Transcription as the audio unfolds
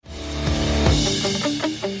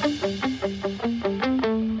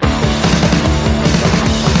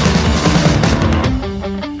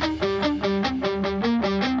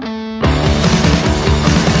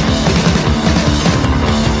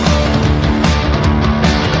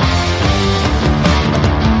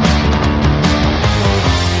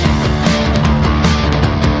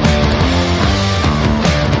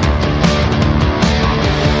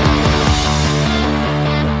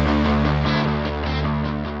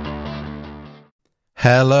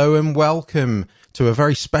Hello and welcome to a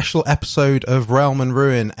very special episode of Realm and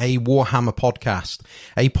Ruin, a Warhammer podcast.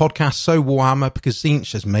 A podcast so Warhammer because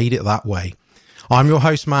Tzeentch has made it that way. I'm your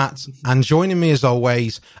host, Matt, and joining me as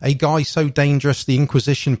always, a guy so dangerous the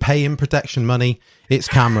Inquisition pay him protection money, it's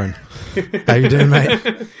Cameron. How you doing,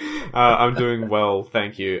 mate? I'm doing well,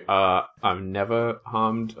 thank you. I've never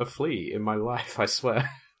harmed a flea in my life, I swear.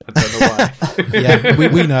 I don't know why. Yeah,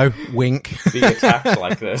 we know. Wink. Being attacked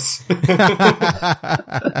like this.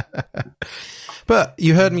 But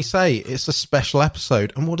you heard me say it's a special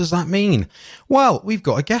episode, and what does that mean? Well, we've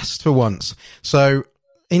got a guest for once. So,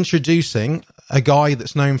 introducing a guy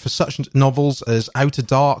that's known for such novels as Outer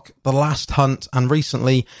Dark, The Last Hunt, and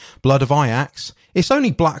recently Blood of Ajax. It's only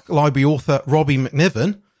Black Library author Robbie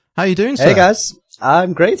MacNiven. How you doing, sir? Hey guys,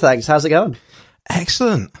 I'm great, thanks. How's it going?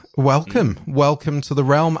 Excellent. Welcome. Welcome to the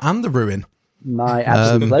Realm and the Ruin. My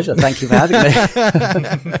absolute pleasure. Thank you for having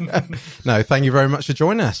me. No, thank you very much for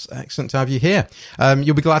joining us. Excellent to have you here.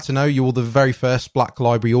 You'll be glad to know you're the very first Black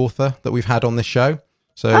Library author that we've had on this show.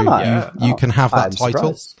 So you can have that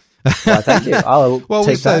title. Well, thank you. I'll well, we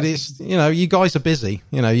take said that. it's, you guys are busy.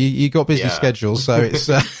 You got busy schedules, so it's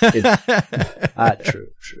True.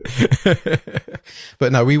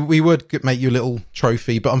 But no, we would make you a little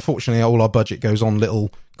trophy, but unfortunately, all our budget goes on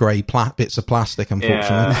little grey bits of plastic.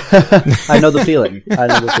 Unfortunately, I know the feeling.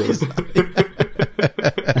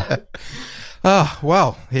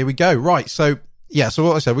 Well, here we go. Right, so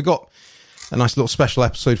what I said, we got a nice little special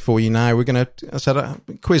episode for you now. We're going to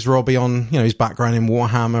quiz Robbie on his background in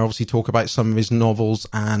Warhammer, obviously talk about some of his novels,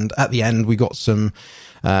 and at the end we got some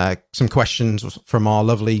questions from our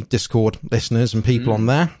lovely Discord listeners and people on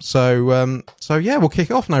there. So we'll kick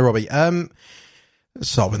it off now, Robbie. Let's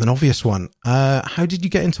start with an obvious one. How did you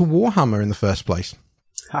get into Warhammer in the first place?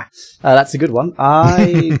 That's a good one.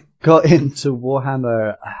 I got into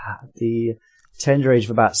Warhammer at the tender age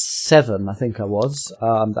of about 7, I think I was.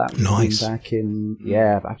 That was nice. back in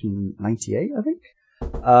 98, I think.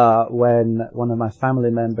 When one of my family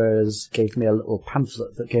members gave me a little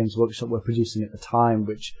pamphlet that Games Workshop were producing at the time,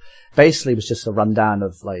 which basically was just a rundown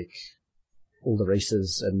of like all the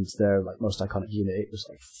races and their like most iconic unit. It was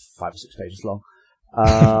like 5 or 6 pages long.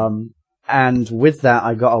 And with that,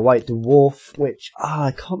 I got a White Dwarf, which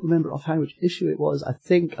I can't remember offhand which issue it was. I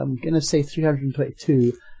think I'm gonna say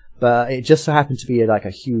 322. But it just so happened to be like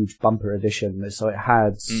a huge bumper edition. So it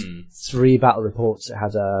had 3 battle reports. It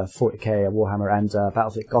had a 40k, a Warhammer, and a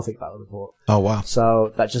Battlefield Gothic battle report. Oh, wow.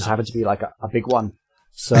 So that just happened to be like a big one.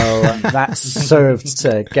 So that served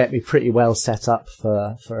to get me pretty well set up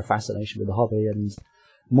for a fascination with the hobby and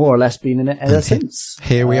more or less been in it ever since.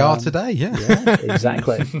 Here we are today, yeah. Yeah,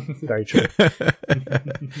 exactly. Very true.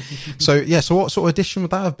 So what sort of edition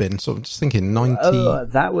would that have been? So I'm just thinking 90... it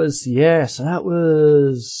was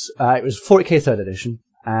 40k 3rd edition.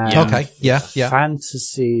 And okay, yeah.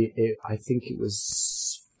 Fantasy, I think it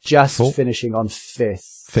was just finishing on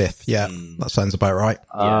 5th. 5th, yeah. That sounds about right.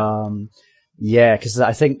 Yeah, because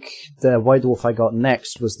I think the White Dwarf I got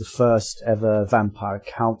next was the first ever Vampire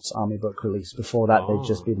Count army book release. Before that, they'd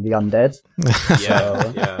just been the Undead.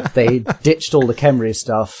 They ditched all the Khemri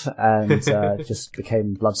stuff and just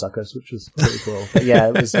became Bloodsuckers, which was pretty cool. But yeah,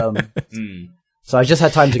 it was... So I just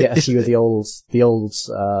had time to get a few of the old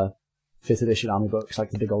 5th edition army books,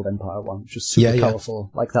 like the big old Empire one, which was super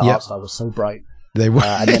colourful. Like the art style was so bright. They were,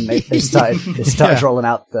 and then they started rolling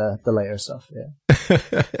out the later stuff. Yeah,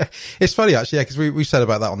 it's funny actually, because we said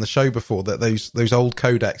about that on the show before that those old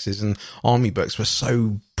codexes and army books were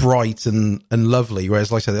so bright and lovely.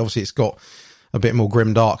 Whereas, like I said, obviously it's got a bit more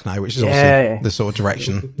grim dark now, which is obviously the sort of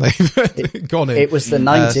direction they've gone in. It was the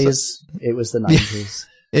 90s. It was the 90s.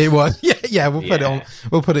 It was, yeah. We'll put it on.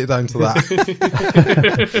 We'll put it down to that.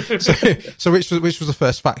 So which was the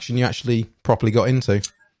first faction you actually properly got into?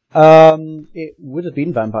 It would have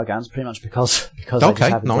been Vampire Counts pretty much because I just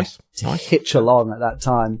happened to hitch along at that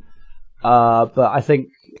time. But I think,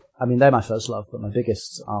 they're my first love, but my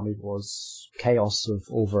biggest army was Chaos of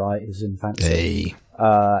all varieties in fantasy. Hey.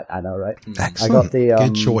 I know, right? Excellent. I got the,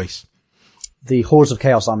 good choice. The Hordes of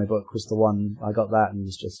Chaos army book was the one I got that and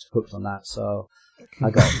was just hooked on that. So I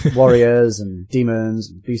got warriors and demons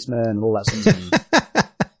and beastmen and all that sort of stuff.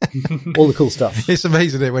 All the cool stuff. It's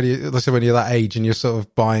amazing when you're that age and you're sort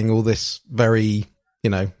of buying all this very,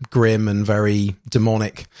 grim and very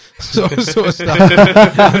demonic sort of stuff.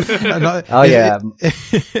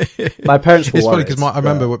 My parents were It's funny because I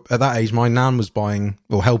remember at that age, my nan was buying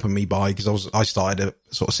or helping me buy because I started at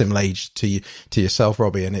sort of similar age to yourself,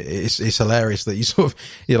 Robbie, and it's hilarious that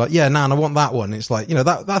you're like, yeah, nan, I want that one. It's like,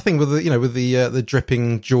 that thing with the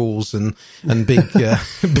dripping jaws and big,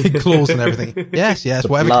 big claws and everything. Yes,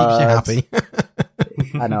 whatever keeps you happy.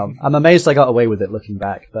 I know. I'm amazed I got away with it looking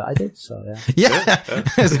back, but I did, so yeah. Yeah,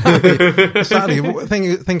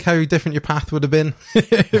 exactly. Think how different your path would have been.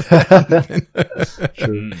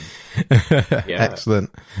 True.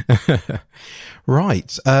 Excellent.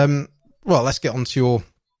 Right. Well, let's get on to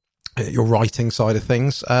your writing side of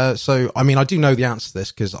things. So, I mean, I do know the answer to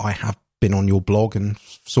this because I have been on your blog and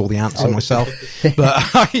saw the answer myself. But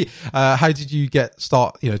how did you to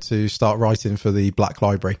start writing for the Black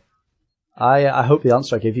Library? I hope the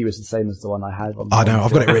answer I gave you is the same as the one I had on. I know,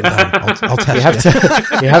 I've got it written down. I'll test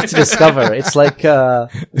you have to discover. It's like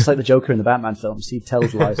the Joker in the Batman films. He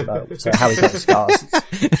tells lies about how he got the scars.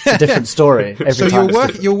 It's a different story every so time.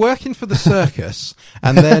 You're working for the circus,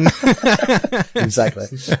 and then exactly.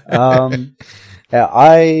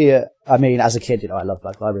 Yeah, I mean, as a kid, I loved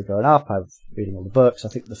Black Library growing up. I was reading all the books. I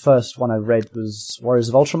think the first one I read was Warriors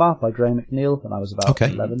of Ultramar by Graham McNeil when I was about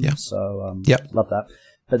 11. Yeah. So, loved that.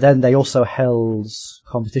 But then they also held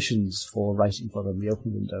competitions for writing for them, the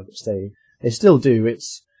Open Window, which they still do.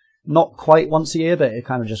 It's not quite once a year, but it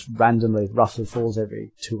kind of just randomly, roughly falls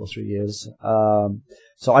every 2 or 3 years.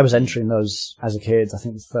 So I was entering those as a kid. I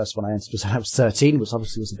think the first one I entered was when I was 13, which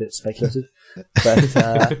obviously was a bit speculative. But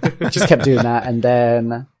I just kept doing that. And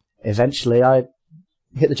then eventually I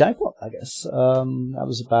hit the jackpot, I guess. That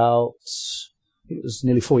was about, I think it was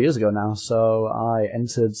nearly 4 years ago now. So I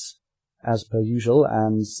entered as per usual,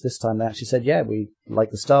 and this time they actually said, yeah, we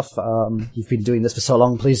like the stuff. You've been doing this for so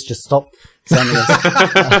long, please just stop sending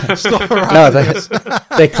us. Stop around. No,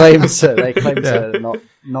 they claimed to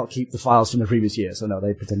not keep the files from the previous year, so no,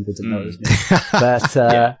 they pretended they didn't know it was me. But,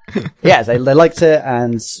 they liked it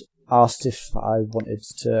and asked if I wanted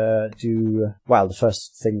to do, the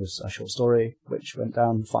first thing was a short story, which went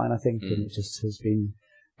down fine, I think, and it just has been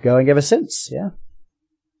going ever since, yeah.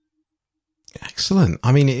 Excellent.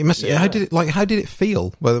 I mean, it must. Yeah. How did it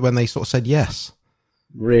feel when they sort of said yes?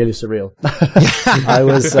 Really surreal. I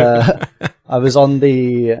was on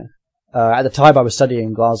the at the time I was studying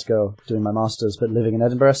in Glasgow doing my masters, but living in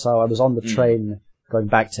Edinburgh. So I was on the train going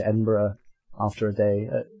back to Edinburgh after a day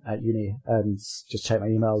at uni, and just checked my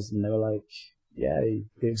emails, and they were like, "Yeah,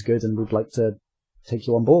 it's good, and we'd like to take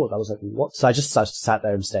you on board." I was like, "What?" So I just sat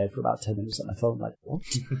there and stared for about 10 minutes on my phone, like, "What?"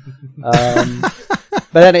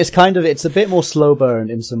 But then it's a bit more slow burn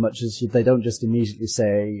in so much as they don't just immediately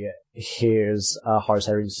say, here's a Horace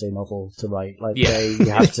Heresy novel to write. Like, you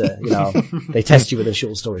have to, they test you with a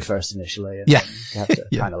short story first initially. And you have to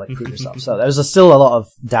kind of prove yourself. So there was still a lot of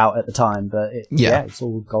doubt at the time, but it's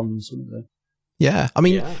all gone smoothly. Yeah. I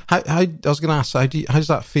mean, how I was going to ask, how does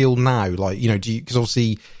that feel now? Like, because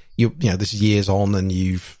obviously, this is years on and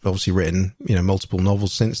you've obviously written, multiple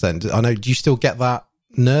novels since then. I know, do you still get that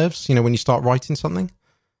nerves, when you start writing something?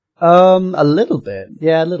 A little bit.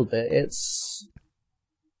 Yeah, a little bit. It's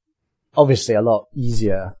obviously a lot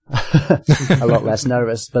easier, a lot less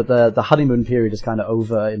nervous, but the honeymoon period is kind of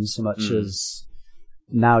over in so much as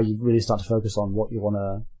now you really start to focus on what you want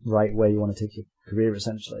to write, where you want to take your career,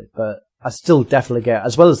 essentially. But I still definitely get,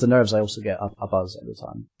 as well as the nerves, I also get a buzz every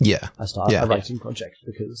time. Yeah. I start a writing project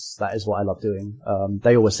because that is what I love doing.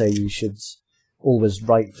 They always say you should always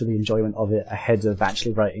write for the enjoyment of it ahead of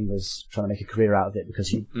actually writing as trying to make a career out of it,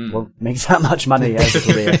 because you won't make that much money as a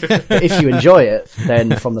career. But if you enjoy it,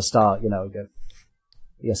 then from the start,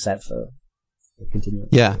 you're set for continuing.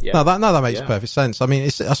 Yeah. No, that makes perfect sense. I mean, I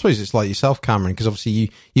suppose it's like yourself, Cameron, because obviously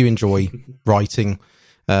you enjoy writing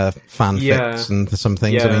fanfics and some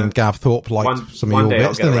things. I mean, Gav Thorpe liked some of your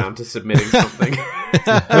bits, didn't he? One day I'll get around to submitting something.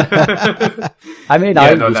 I mean,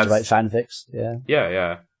 I used to write fanfics. Yeah.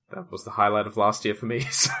 Yeah. That was the highlight of last year for me.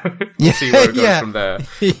 So we'll see where it goes from there.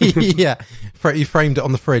 Yeah. You framed it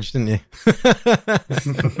on the fridge, didn't you?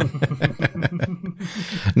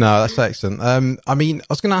 No, that's excellent. I mean, I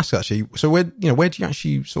was going to ask actually, so where do you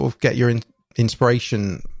actually sort of get your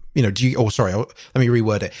inspiration? Let me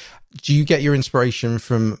reword it. Do you get your inspiration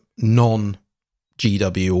from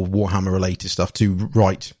non-GW or Warhammer related stuff to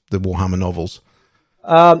write the Warhammer novels?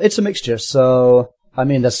 It's a mixture. So, I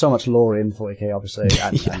mean, there's so much lore in 40k, obviously,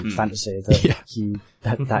 and fantasy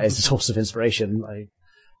that is a source of inspiration.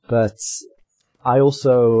 But I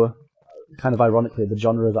also, kind of ironically, the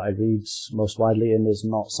genre that I read most widely in is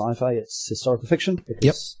not sci-fi; it's historical fiction.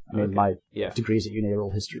 Because my degrees at uni are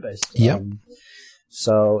all history based.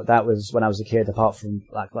 So that was when I was a kid. Apart from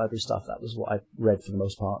Black Library stuff, that was what I read for the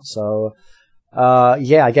most part. So.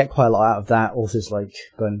 I get quite a lot out of that. Authors like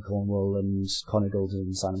Bernard Cornwell and Conor Golden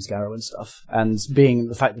and Simon Scarrow and stuff. And being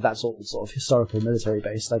the fact that that's all sort of historical military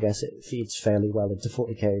based, I guess it feeds fairly well into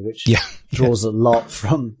 40k, which draws a lot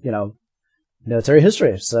from, military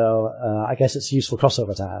history. So, I guess it's a useful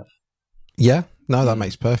crossover to have. Yeah, no, that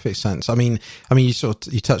makes perfect sense. I mean, you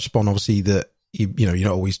touched upon obviously that you're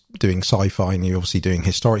not always doing sci-fi and you're obviously doing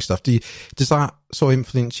historic stuff. Does that sort of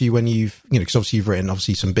influence you when because obviously you've written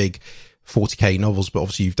obviously some big 40k novels, but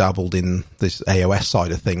obviously you've dabbled in this AOS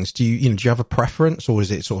side of things. Do you have a preference, or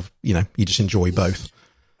is it sort of, you just enjoy both?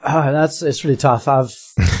 It's really tough. I've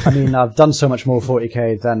done so much more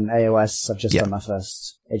 40k than AOS. I've just done my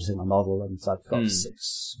first Age of Sigmar novel, and I've got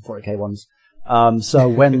 6 40k ones. So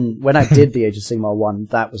when I did the Age of Sigmar one,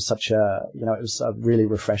 that was such a, it was a really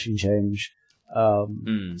refreshing change.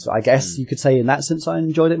 So I guess you could say in that sense I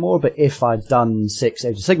enjoyed it more, but if I'd done 6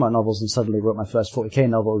 Age of Sigmar novels and suddenly wrote my first 40k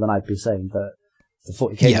novel, then I'd be saying that the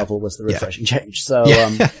 40k novel was the refreshing change. So,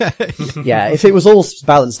 if it was all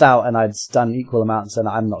balanced out and I'd done equal amounts, then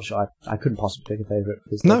I'm not sure. I couldn't possibly pick a favourite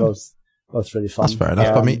because they're both really fun. That's fair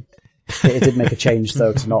enough. I mean, it did make a change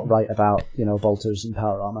though to not write about, bolters and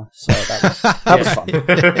power armor. So that was fun.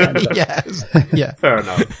 Yeah. Fair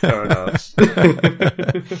enough.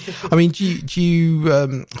 I mean, do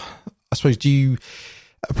you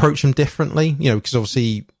approach them differently? Because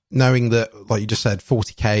obviously knowing that, like you just said,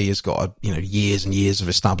 40k has got, years and years of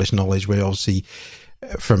established knowledge, where obviously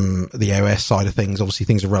from the AOS side of things, obviously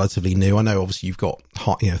things are relatively new. I know obviously you've got,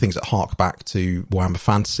 things that hark back to Warhammer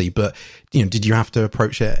Fantasy, but, did you have to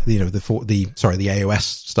approach it, the AOS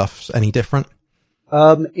stuff any different?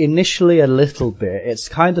 Initially a little bit. It's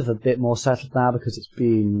kind of a bit more settled now because it's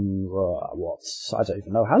been, I don't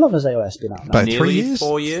even know. How long has AOS been out now? About 3 years?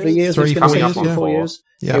 4 years? 3 years? 3, 4 years, 4 years.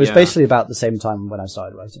 Yeah. It was basically about the same time when I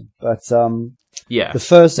started writing. But, the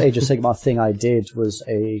first Age of Sigmar thing I did was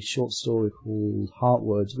a short story called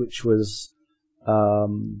Heartwood, which was,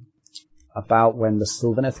 about when the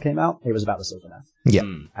Sylvaneth came out. It was about the Sylvaneth.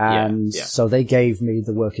 Yeah. So they gave me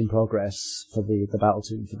the work in progress for the battle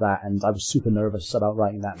tune for that, and I was super nervous about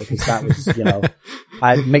writing that because that was,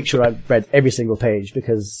 I make sure I read every single page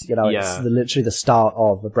because, it's literally the start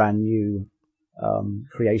of a brand new,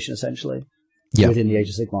 creation essentially within the Age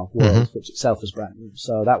of Sigmar world, which itself is brand new.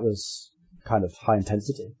 So that was kind of high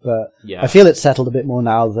intensity, but I feel it's settled a bit more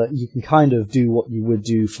now that you can kind of do what you would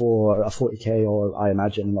do for a 40k or I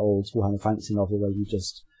imagine an old Warhammer Fantasy novel where you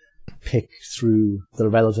just pick through the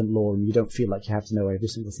relevant lore and you don't feel like you have to know every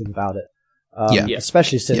single thing about it.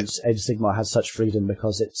 Especially since Age of Sigmar has such freedom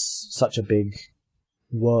because it's such a big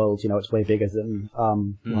world, it's way bigger than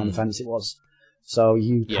Warhammer Fantasy was. So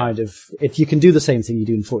you kind of, if you can do the same thing you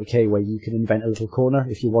do in 40k where you can invent a little corner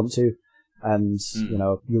if you want to, and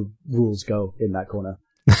your rules go in that corner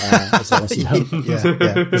as long as you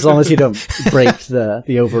don't, as long as you don't break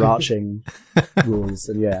the overarching rules.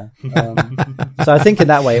 And so I think in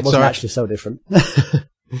that way it wasn't actually so different.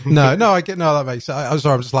 No, that makes sense. I'm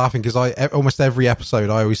sorry, I'm just laughing because almost every episode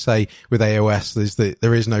I always say with AOS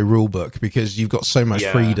there is no rule book because you've got so much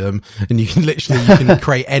freedom and you can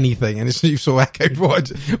create anything, and you've sort of echoed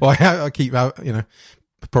why I keep out,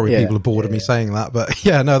 probably people are bored of me saying that, but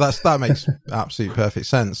that makes absolute perfect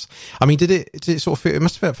sense. I mean, did it sort of feel, it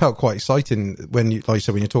must have felt quite exciting when you, like you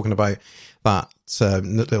said, when you're talking about that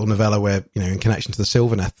little novella where, in connection to the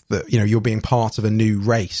Sylvaneth, that, you're being part of a new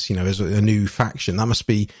race, as a new faction. That must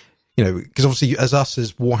be, because obviously as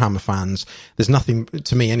Warhammer fans, there's nothing,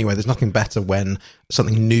 to me anyway, there's nothing better when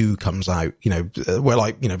something new comes out, where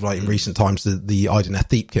like in recent times, the Idoneth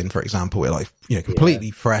Deepkin, for example, we're like, completely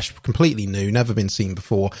fresh, completely new, never been seen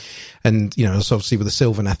before. And, so obviously with the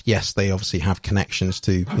Sylvaneth, yes, they obviously have connections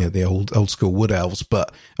to, the old school Wood Elves,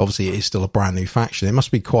 but obviously it is still a brand new faction. It must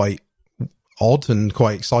be quite odd and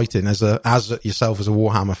quite exciting as yourself as a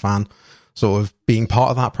Warhammer fan, sort of being part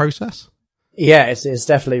of that process. Yeah, it's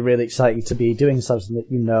definitely really exciting to be doing something that,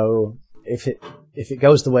 if it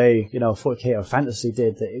goes the way, 40k or fantasy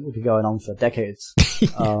did, that it would be going on for decades.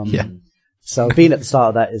 So being at the start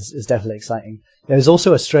of that is definitely exciting. There's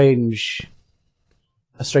also a strange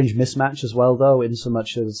mismatch as well, though, in so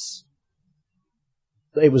much as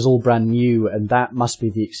it was all brand new, and that must be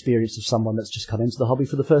the experience of someone that's just come into the hobby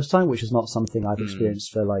for the first time, which is not something I've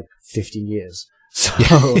experienced for like 15 years. So,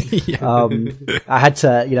 I had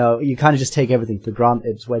to, you kind of just take everything for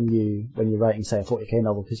granted when you're writing, say, a 40k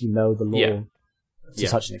novel, because you know the lore to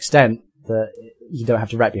such an extent that you don't have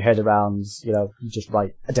to wrap your head around, you just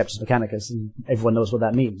write Adeptus Mechanicus and everyone knows what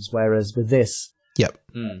that means. Whereas with this,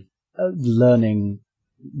 learning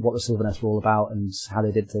what the Sylvaneth were all about and how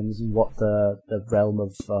they did things and what the realm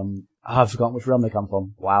of, I've forgotten which realm they come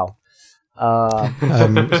from. Wow.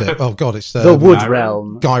 Oh God, it's the Wood Gyran.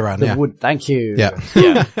 Realm. Gyran, The yeah. Wood. Thank you. Yeah.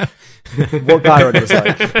 Yeah. What Gyran was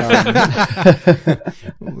like.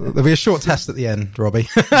 There'll be a short test at the end, Robbie.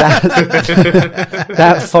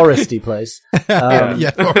 That foresty place.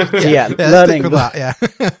 yeah, learning stick with that, yeah.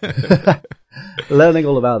 learning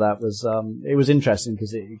all about that was it was interesting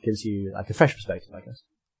because it gives you like a fresh perspective, I guess.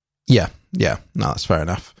 Yeah. No, that's fair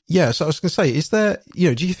enough. Yeah, so I was going to say, is there,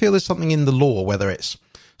 do you feel there's something in the lore, whether it's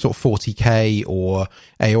sort of 40k or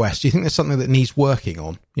AOS, do you think there's something that needs working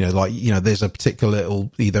on? There's a particular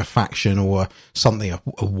little either faction or something,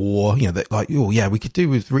 a war, that like, we could do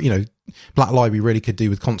with, Black Library really could do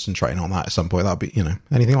with concentrating on that at some point. That'd be,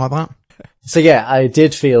 anything like that? So yeah, I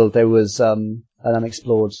did feel there was an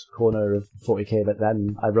unexplored corner of 40k, but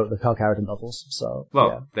then I wrote the Carl Carradine novels, so...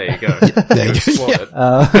 Well, there you go. There you go.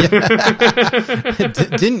 It.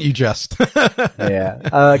 Didn't you just?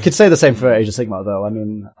 Yeah. Could say the same for Age of Sigmar, though. I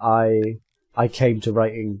mean, I came to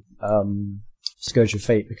writing Scourge of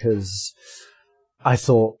Fate because I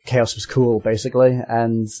thought Chaos was cool, basically,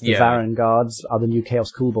 and the Varan Guards are the new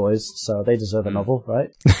Chaos cool boys, so they deserve a novel, right?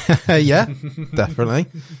 Yeah, definitely.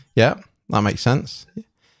 Yeah, that makes sense.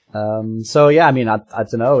 So yeah, I mean, I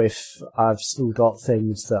don't know if I've still got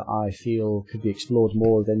things that I feel could be explored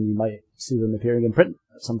more, then you might see them appearing in print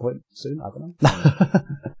at some point soon. I don't know.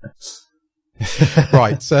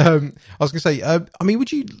 Right. So I was going to say,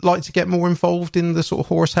 would you like to get more involved in the sort of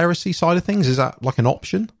Horus Heresy side of things? Is that like an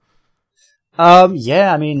option?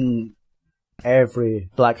 Yeah, I mean, every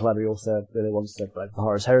Black Library author really wants to write the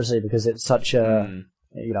Horus Heresy because it's such a...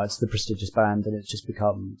 it's the prestigious band, and it's just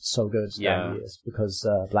become so good down the years because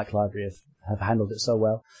Black Library have handled it so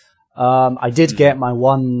well. I did get my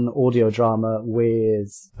one audio drama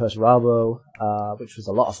with Percy Rabo, which was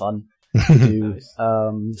a lot of fun to do.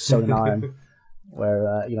 Stone and Iron,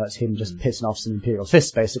 where it's him just pissing off some Imperial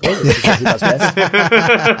fists, basically. Which is what he does best.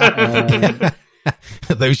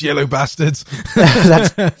 Those yellow bastards.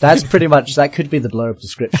 That's pretty much, that could be the blurb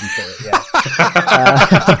description for it,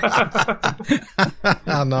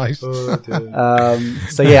 yeah. Nice. So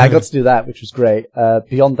yeah, I got to do that, which was great.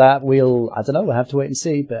 Beyond that, we'll have to wait and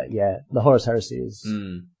see, but yeah, the Horus Heresy is,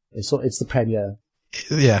 it's the premiere.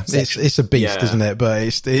 Yeah, it's a beast, isn't it? But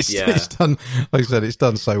it's done, like I said, it's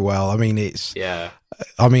done so well. I mean,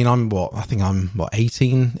 I'm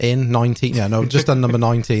 18 in 19. Yeah, no, just done number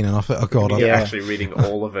 19, and I thought, oh God, you're actually reading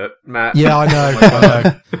all of it, Matt. Yeah, I know.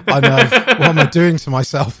 I know. What am I doing to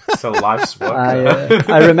myself? It's a life's work.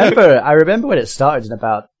 I remember when it started in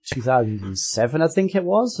about 2007, I think it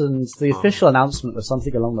was, and the official announcement was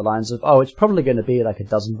something along the lines of, it's probably going to be like a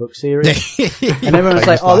 12-book series. And everyone was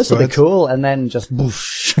like, this will be cool, and then just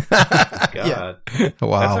whoosh. God. Yeah.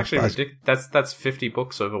 Wow. That's actually ridiculous. That's 50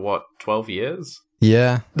 books over, 12 years?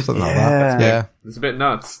 Yeah, something like that. Yeah. It's a bit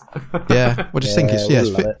nuts. Yeah. Well, just think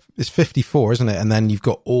it's 54, isn't it? And then you've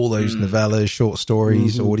got all those novellas, short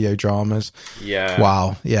stories, audio dramas. Yeah.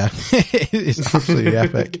 Wow. Yeah. It's absolutely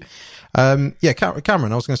epic.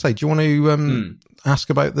 Cameron, I was going to say, do you want to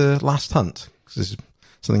ask about The Last Hunt? Because this is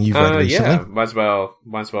something you've read recently. Yeah, might as well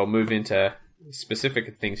move into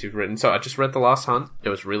specific things you've written. So I just read The Last Hunt. It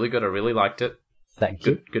was really good. I really liked it. Thank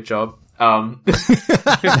you. Good job. It's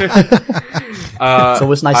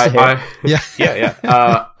always nice to hear.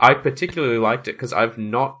 I particularly liked it because I've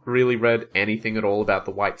not really read anything at all about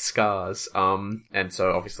the White Scars. And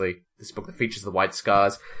so obviously this book that features the White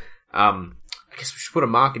Scars. I guess we should put a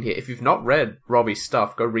mark in here. If you've not read Robbie's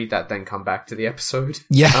stuff, go read that, then come back to the episode.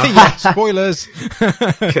 Yeah, spoilers.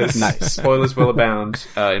 Because spoilers will abound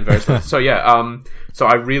in various ways. So so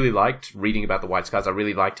I really liked reading about the White Scars. I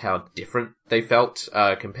really liked how different they felt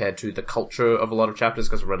compared to the culture of a lot of chapters,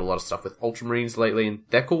 because I've read a lot of stuff with Ultramarines lately, and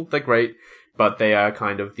they're cool, they're great, but they are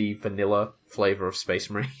kind of the vanilla flavor of Space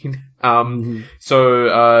Marine.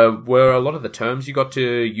 So were a lot of the terms you got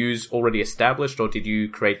to use already established, or did you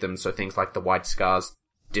create them? So things like the White Scars,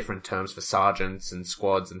 different terms for sergeants and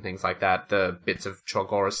squads and things like that, the bits of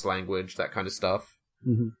Chogoris language, that kind of stuff.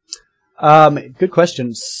 Good question.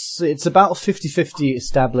 It's about 50-50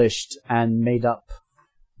 established and made up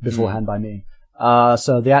beforehand by me.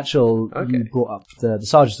 So the actual, you brought up the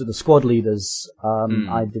sergeants and the squad leaders.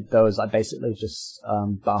 I did those. I basically just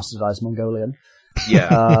bastardized Mongolian.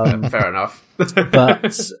 Yeah, fair enough.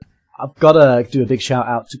 But I've got to do a big shout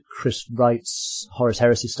out to Chris Wright's Horus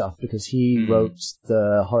Heresy stuff, because he wrote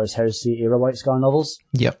the Horus Heresy era White Scar novels.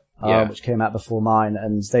 Yep. Which came out before mine,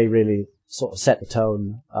 and they really sort of set the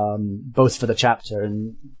tone, both for the chapter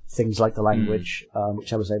and things like the language,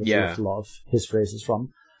 which I was able to lift a lot of his phrases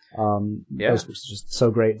from. Those books are just so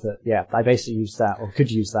great that, I basically used that, or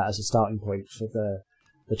could use that as a starting point for the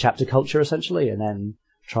chapter culture, essentially, and then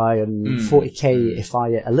try and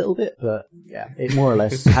 40k-ify it a little bit, but yeah, it more or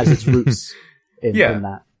less has its roots in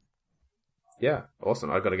that. Yeah,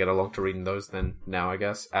 awesome. I've got to get along to reading those then now, I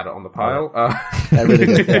guess. Add it on the pile. They're really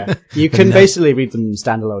good, yeah. You can basically read them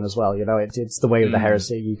standalone as well, you know, it's the way of the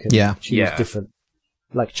heresy. You can choose different,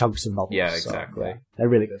 like, chunks of novels. Yeah, exactly. So, yeah, they're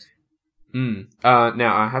really good.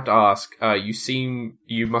 Now, I have to ask,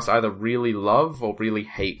 you must either really love or really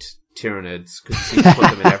hate Tyranids, because you seem to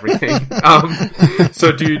put them in everything.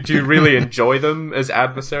 So do you really enjoy them as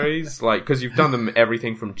adversaries? Like, because you've done them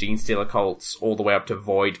everything from Gene Stealer cults all the way up to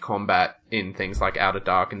void combat in things like Outer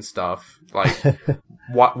Dark and stuff. Like,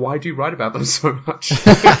 why do you write about them so much?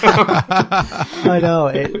 I know,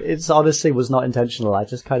 it's honestly was not intentional. I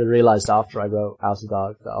just kind of realized after I wrote Outer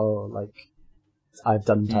Dark that, I've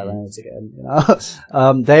done Tyranids again, you know.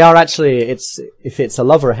 They are actually, if it's a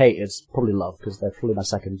love or a hate, it's probably love, because they're probably my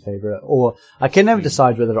second favorite. Or, I can never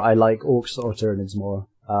decide whether I like orcs or Tyranids more.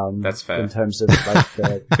 That's fair. In terms of,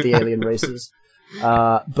 like, the alien races.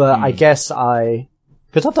 But I guess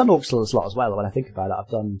because I've done orcs a lot as well, when I think about it. I've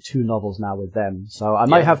done 2 novels now with them. So I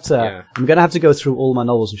might have to, I'm gonna have to go through all my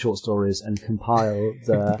novels and short stories and compile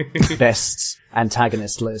the best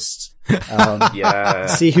antagonist list.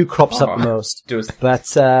 See who crops up the most. Do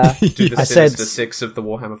the I said 6 of the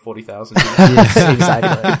Warhammer 40,000. Yes,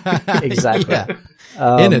 exactly.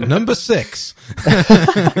 In at number 6.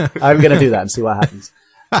 I'm gonna do that and see what happens.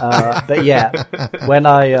 But yeah, when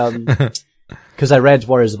because I read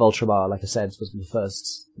Warriors of Ultramar, like I said, was the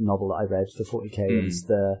first novel that I read for 40k, and it's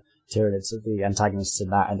the Tyranids of the antagonists in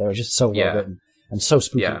that, and they were just so well written and so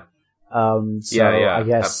spooky. I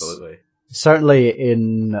guess absolutely. Certainly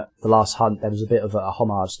in The Last Hunt, there was a bit of a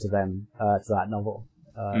homage to them, to that novel,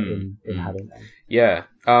 in having them. Yeah.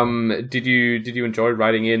 Did you enjoy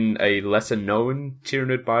writing in a lesser known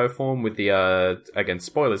Tyranid bioform with the, again,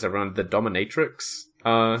 spoilers, everyone, the Dominatrix,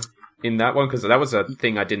 in that one? Because that was a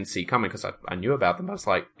thing I didn't see coming, because I knew about them. I was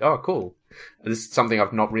like, oh, cool. This is something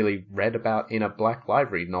I've not really read about in a Black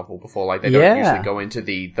Library novel before. Like, they don't usually go into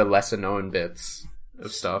the lesser known bits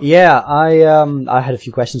of stuff. Yeah, I had a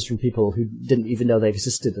few questions from people who didn't even know they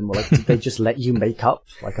existed, and were like, did they just let you make up,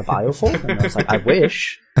 like, a bioform? And I was like, I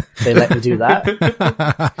wish they let me do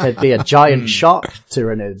that. There'd be a giant shark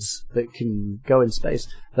Tyranids that can go in space.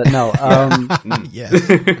 But no, yes.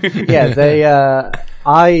 Yeah,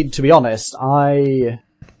 to be honest, I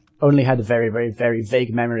only had a very, very, very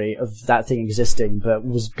vague memory of that thing existing, but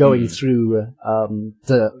was going through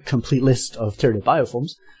the complete list of Tyranid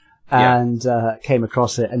bioforms, and came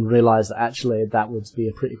across it and realized that actually that would be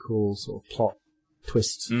a pretty cool sort of plot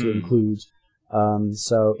twist to include.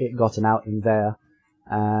 So it got an outing there,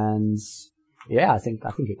 and yeah, I think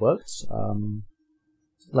it worked.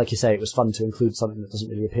 Like you say, it was fun to include something that doesn't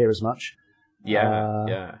really appear as much.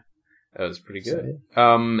 Yeah. That was pretty good.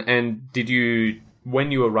 And did you,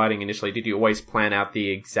 when you were writing initially, did you always plan out the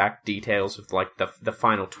exact details of, like, the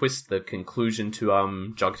final twist, the conclusion to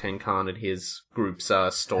Jogten Khan and his group's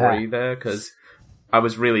story there? Because I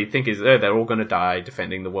was really thinking, they're all going to die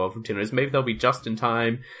defending the world from Tyranids. Maybe they'll be just in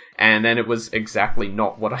time. And then it was exactly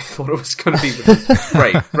not what I thought it was going to be. Which is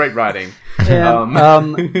great writing.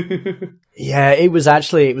 Yeah, it was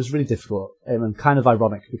really difficult and kind of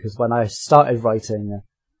ironic, because when I started writing,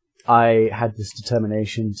 I had this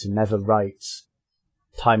determination to never write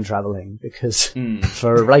time traveling, because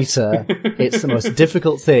for a writer, it's the most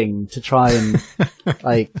difficult thing to try and,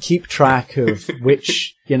 like, keep track of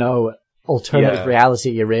which, you know, alternative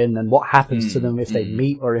reality you're in and what happens to them if they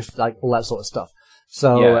meet, or if, like, all that sort of stuff.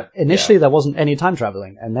 So initially there wasn't any time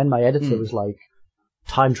traveling, and then my editor was like,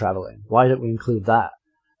 time traveling, why don't we include that?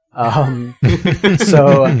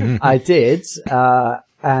 So I did,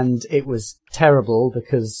 and it was terrible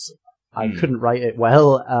because I couldn't write it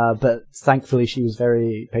well, but thankfully she was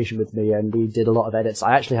very patient with me, and we did a lot of edits.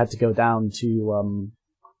 I actually had to go down to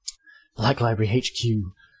Black Library HQ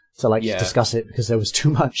to, like, discuss it, because there was too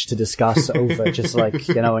much to discuss over just, like,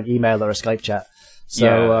 you know, an email or a Skype chat.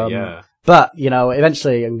 So, but, you know,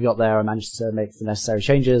 eventually we got there. I managed to make the necessary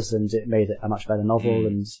changes, and it made it a much better novel,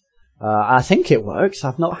 and I think it works.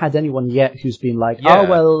 I've not had anyone yet who's been like, oh,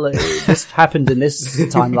 well, this happened in this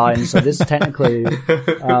timeline, so this technically,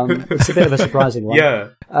 it's a bit of a surprising one.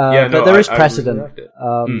 But there is precedent.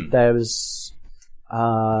 There was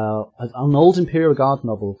an old Imperial Guard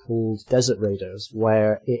novel called Desert Raiders,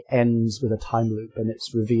 where it ends with a time loop, and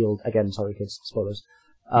it's revealed, again, sorry kids, spoilers,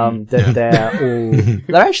 that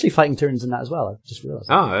they're actually fighting Tyranids in that as well. I just realised.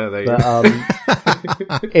 There you go.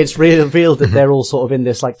 It's revealed that they're all sort of in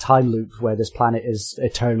this, like, time loop where this planet is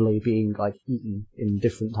eternally being, like, eaten in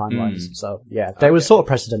different timelines. So yeah, there was sort of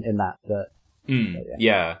precedent in that, but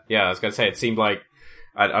I was gonna say, it seemed like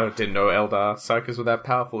I didn't know Eldar psychers were that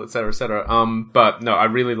powerful, etc., etc. But no, I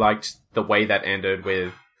really liked the way that ended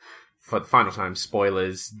with, for the final time,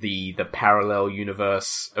 spoilers, the parallel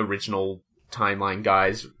universe original timeline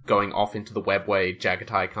guys going off into the webway,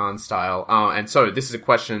 Jagatai Khan style. And so this is a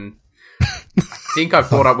question I think I've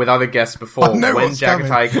brought up with other guests before. When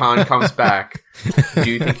Jagatai Khan comes back,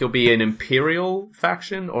 do you think he'll be an Imperial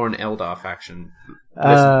faction or an Eldar faction?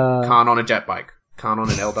 Listen, Khan on a jet bike. Khan on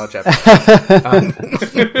an Eldar jet bike.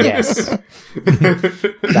 Yes.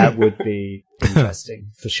 That would be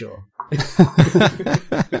interesting, for sure.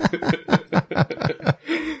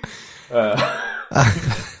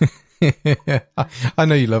 I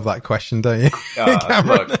know you love that question, don't you?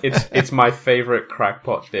 Look, it's my favourite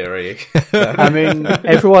crackpot theory. I mean,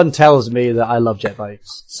 everyone tells me that I love jet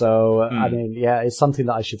bikes, so I mean, yeah, it's something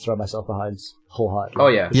that I should throw myself behind wholeheartedly. Oh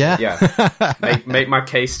yeah. Make my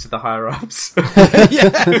case to the higher ups.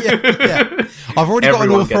 yeah. I've already got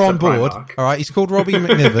an author on board. All right, he's called Robbie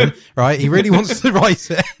MacNiven. Right, he really wants to write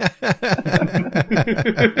it.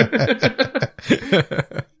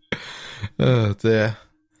 Oh dear.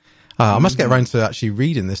 I must get around to actually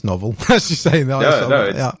reading this novel. As you're saying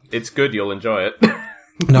that. It's good. You'll enjoy it.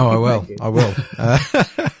 No, I will. I will.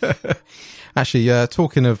 Actually,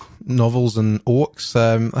 talking of novels and orcs,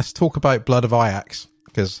 let's talk about Blood of Ajax,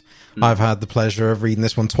 because I've had the pleasure of reading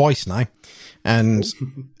this one twice now, and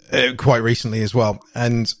quite recently as well.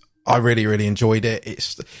 And I really, really enjoyed it.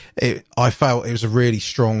 I felt it was a really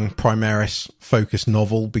strong Primaris focused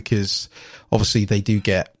novel, because obviously they do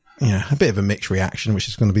get, a bit of a mixed reaction, which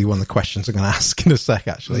is going to be one of the questions I'm going to ask in a sec,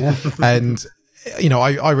 actually. Yeah. And,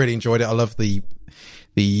 I really enjoyed it. I love the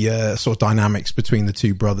sort of dynamics between the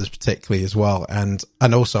two brothers particularly as well. And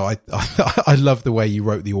also I love the way you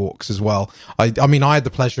wrote the orcs as well. I mean, I had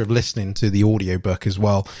the pleasure of listening to the audiobook as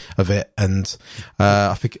well of it. And,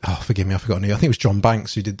 forgive me, I've forgotten who. I think it was John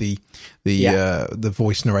Banks who did the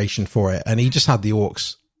voice narration for it. And he just had the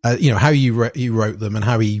orcs, how you wrote them and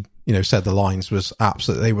how he, said the lines was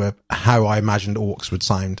absolutely, they were how I imagined orcs would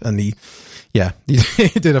sound. And he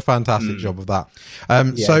did a fantastic job of that.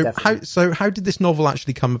 How did this novel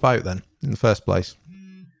actually come about then in the first place?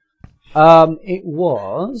 It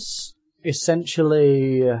was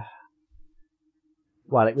essentially, it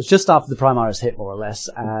was just after the Primaris hit, more or less,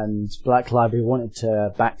 and Black Library wanted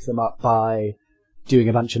to back them up by doing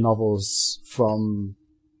a bunch of novels from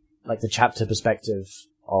like the chapter perspective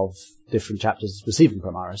of different chapters receiving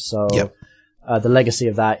Primaris. So the legacy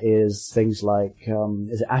of that is things like,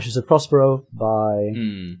 is it Ashes of Prospero by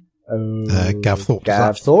Gav Thorpe?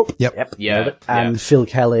 Gav Thorpe. Yep. Yeah. And Phil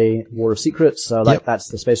Kelly, War of Secrets. So that's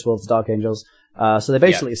the Space Wolves, the Dark Angels. So they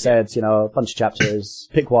basically said, a bunch of chapters,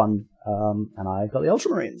 pick one, and I got the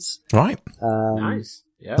Ultramarines. Right. Nice.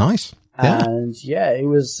 Yeah. Nice. Yeah. And it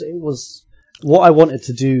was what I wanted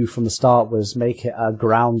to do from the start was make it a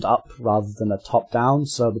ground up rather than a top down.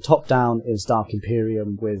 So the top down is Dark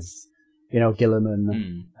Imperium with,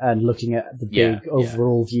 Gilliman and looking at the big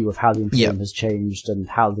overall view of how the Imperium has changed and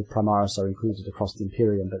how the Primaris are included across the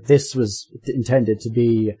Imperium. But this was intended to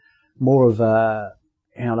be more of a,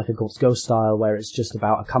 like a Ghost style, where it's just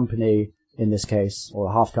about a company, in this case, or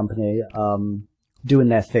a half company, doing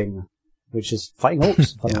their thing, which is fighting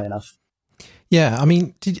orcs, funnily enough. Yeah, I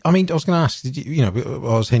mean, I was going to ask, did you, I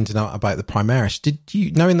was hinting out about the Primaris, did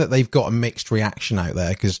you, knowing that they've got a mixed reaction out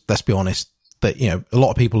there, because let's be honest, that, a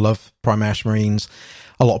lot of people love Primaris Marines,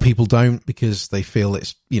 a lot of people don't, because they feel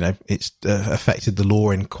it's, it's affected the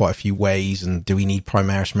lore in quite a few ways, and do we need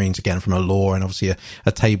Primaris Marines again from a lore and obviously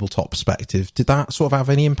a tabletop perspective? Did that sort of have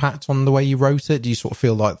any impact on the way you wrote it? Do you sort of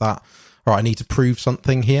feel like that, all right, I need to prove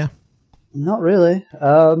something here? Not really.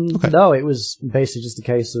 No, it was basically just a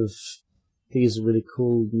case of, these are really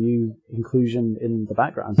cool new inclusion in the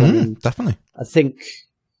background. I mean, definitely. I think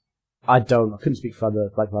I couldn't speak for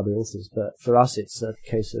other Black Library authors, but for us, it's a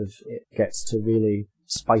case of it gets to really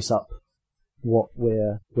spice up what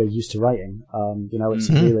we're used to writing. It's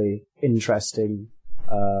a really interesting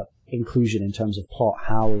inclusion in terms of plot,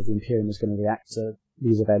 how the Imperium is going to react to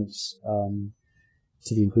these events.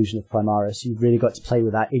 To the inclusion of Primaris, you really got to play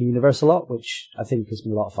with that in universe a lot, which I think has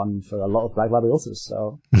been a lot of fun for a lot of Black Library authors.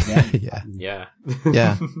 So yeah.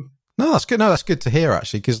 No, that's good. No, that's good to hear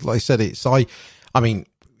actually, because like I said,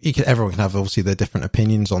 everyone can have obviously their different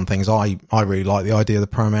opinions on things. I really like the idea of the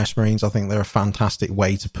Primaris Marines. I think they're a fantastic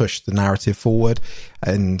way to push the narrative forward,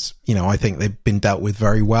 and I think they've been dealt with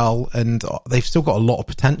very well, and they've still got a lot of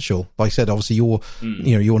potential. Like I said, obviously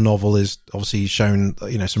your novel is obviously shown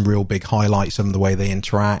some real big highlights of the way they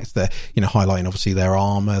interact. They're highlighting obviously their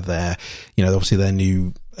armor, their obviously their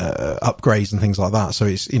new upgrades and things like that. So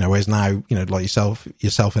it's, whereas now, like yourself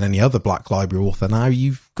and any other Black Library author now,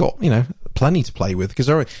 you've got, plenty to play with, because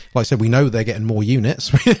like I said, we know they're getting more units.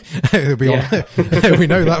 They'll be on, we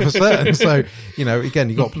know that for certain. So, again,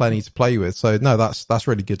 you've got plenty to play with. So no, that's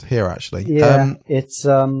really good to hear, actually. Yeah, it's,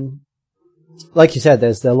 like you said,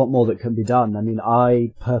 there's a lot more that can be done. I mean,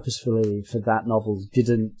 I purposefully, for that novel,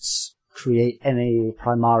 didn't create any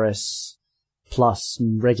Primaris plus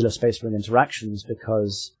regular Space Marine interactions,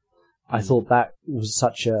 because I thought that was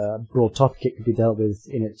such a broad topic it could be dealt with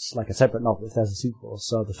in its, like, a separate novel if there's a sequel.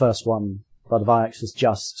 So the first one, Blood of Ix, is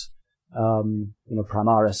just,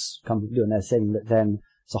 Primaris come doing their thing, but then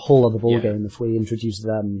it's a whole other ballgame if we introduce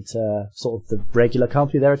them to sort of the regular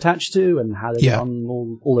company they're attached to and how they get on,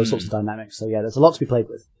 all those sorts of dynamics. So yeah, there's a lot to be played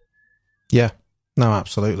with. Yeah. No,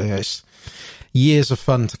 absolutely. It's years of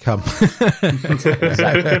fun to come.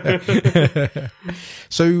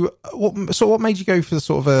 So what made you go for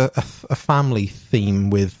sort of a family theme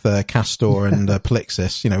with Castor and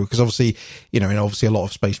Polixis? Because obviously, in obviously a lot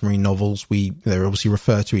of Space Marine novels, they obviously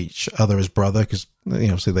refer to each other as brother, because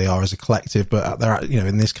obviously they are as a collective, but they're,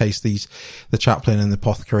 in this case, the chaplain and the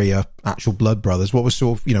apothecary are actual blood brothers. What was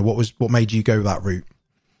sort of, what made you go that route?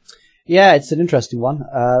 Yeah, it's an interesting one.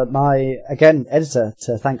 My, again, editor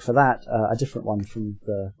to thank for that, a different one from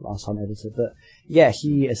the last time editor, but yeah,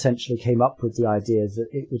 he essentially came up with the idea that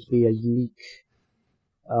it would be a unique,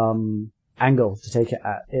 angle to take it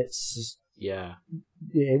at. It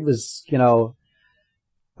was,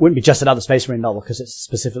 wouldn't be just another Space Marine novel because it's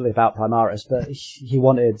specifically about Primaris, but he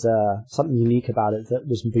wanted, something unique about it that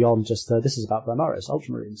was beyond just, this is about Primaris,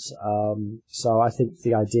 Ultramarines. So I think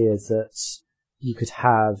the idea that you could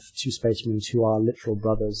have two Space Marines who are literal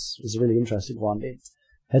brothers is a really interesting one. It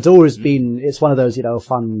had always been, it's one of those,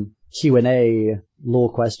 fun Q&A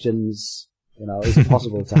lore questions, is it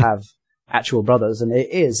possible to have actual brothers? And it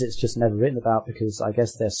is, it's just never written about because I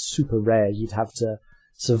guess they're super rare. You'd have to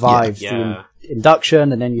survive the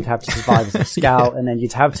induction, and then you'd have to survive as a scout, and then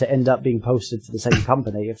you'd have to end up being posted to the same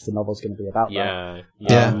company if the novel's going to be about that.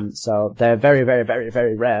 So they're very, very, very,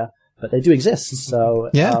 very rare. But they do exist, so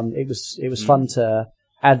it was fun to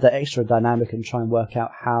add that extra dynamic and try and work out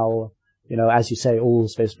how, as you say, all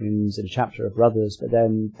Space Marines in a chapter are brothers, but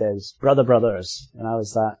then there's brothers.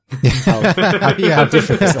 Is that how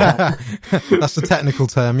different is that? That's the technical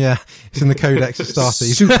term. Yeah, it's in the Codex of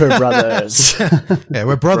Astartes. Super brothers. Yeah,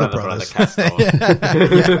 we're brothers.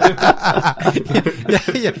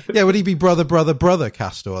 Yeah. Would he be brother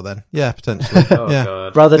Castor then? Yeah, potentially.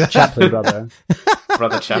 God. Brother chaplain brother.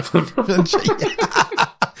 Brother chaplain.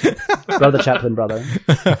 Brother chaplain brother.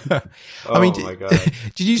 My God.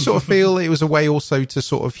 Did you sort of feel it was a way also to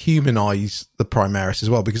sort of humanize the Primaris as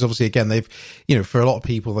well? Because obviously, again, they've, for a lot of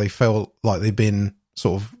people, they felt like they've been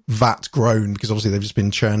sort of vat grown because obviously they've just been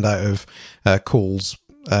churned out of Call's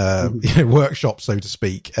workshop, so to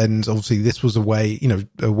speak. And obviously this was a way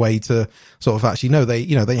to sort of actually know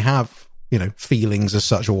they have, feelings as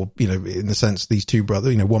such, or, in the sense these two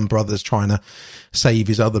brothers, one brother's trying to save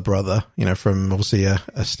his other brother, from obviously a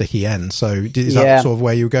sticky end. So is that sort of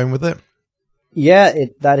where you were going with it? Yeah,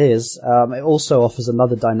 that is. It also offers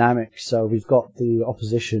another dynamic. So we've got the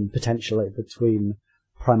opposition potentially between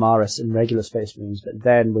Primaris and regular Space Marines, but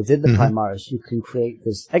then within the Primaris, you can create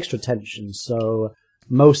this extra tension. So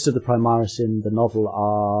most of the Primaris in the novel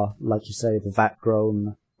are, like you say, the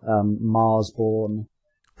vat-grown, Mars-born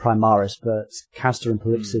Primaris, but Castor and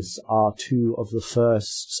Polixis are two of the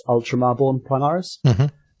first Ultramar-born Primaris.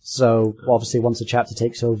 So obviously once a chapter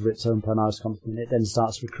takes over its own Primaris complement, it then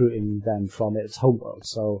starts recruiting them from its homeworld.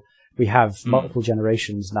 So we have multiple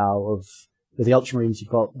generations now of, with the Ultramarines, you've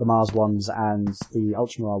got the Mars ones and the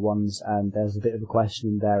Ultramar ones, and there's a bit of a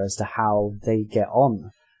question there as to how they get on,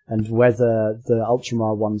 and whether the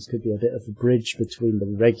Ultramar ones could be a bit of a bridge between the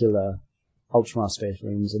regular Ultramar Space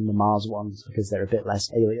Marines and the Mars ones, because they're a bit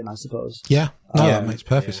less alien, I suppose. Yeah, that makes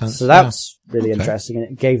perfect sense. So that's really interesting, and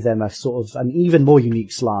it gave them a sort of an even more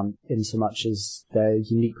unique slant, in so much as they're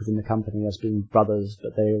unique within the company as being brothers,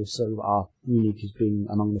 but they also are unique as being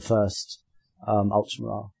among the first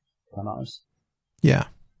Ultramar Primaris. Yeah.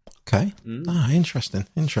 Okay. Interesting.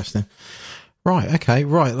 Right. Okay.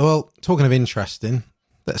 Right. Well, talking of interesting,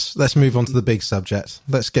 let's move on to the big subject.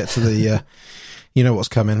 Let's get to the. You know what's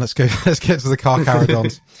coming. Let's get to the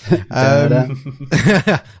Carcharodons.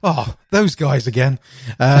 Those guys again.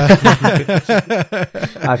 I've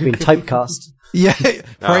been typecast. Yeah,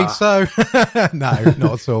 afraid so. No,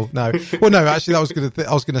 not at all. No. Well, no, actually, I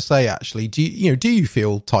was gonna say, actually, do you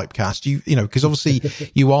feel typecast? Because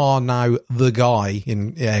obviously you are now the guy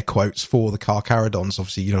in air quotes for the Carcharodons.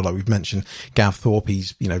 Obviously, like we've mentioned, Gav Thorpe,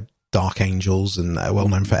 he's, Dark Angels and well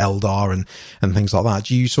known for Eldar and things like that.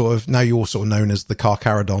 Do you sort of, now you're sort of known as the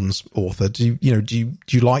Carcharodon's author, do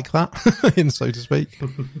you like that, in so to speak?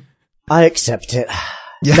 I accept it.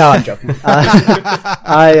 Yeah. No, I'm joking. I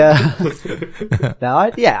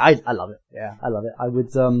love it. Yeah, I love it. I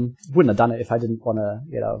wouldn't have done it if I didn't want to,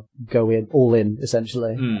 go all in,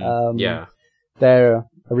 essentially. They're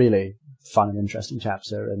a really fun and interesting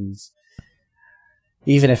chapter, and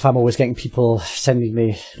even if I'm always getting people sending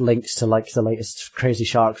me links to like the latest crazy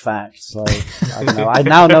shark facts, like, I don't know, I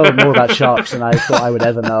now know more about sharks than I thought I would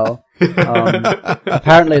ever know.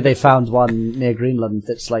 Apparently they found one near Greenland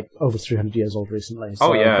that's like over 300 years old recently.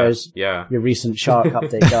 So there's your recent shark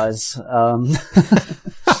update, guys.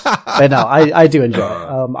 But no, I do enjoy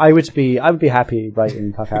it. I would be happy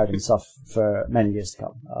writing Carcharodon stuff for many years to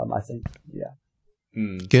come. I think, yeah.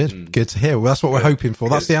 Good to hear. Well, that's what we're hoping for.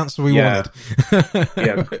 That's the answer we wanted.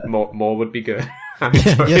 Yeah, more would be good. I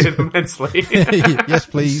enjoyed it immensely. Yes,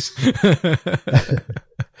 please.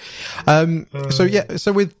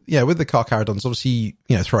 So with the Carcharodons, obviously,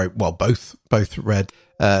 throughout, well, both read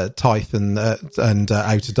Tithe and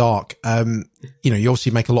Outer Dark. You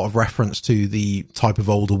obviously make a lot of reference to the type of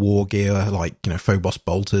older war gear, like Phobos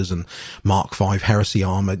bolters and Mark V heresy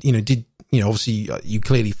armor. Obviously you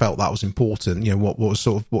clearly felt that was important. What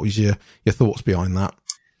was your thoughts behind that?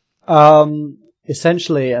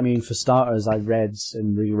 Essentially, I mean, for starters, I read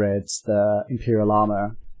and reread the Imperial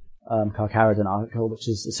Armor Carcharodon article, which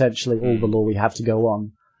is essentially all the lore we have to go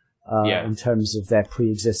on in terms of their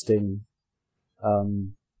pre-existing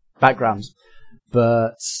backgrounds.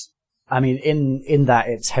 But I mean, in that,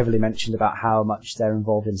 it's heavily mentioned about how much they're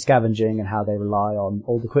involved in scavenging and how they rely on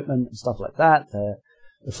old equipment and stuff like that.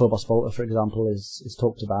 The Phobos bolter, for example, is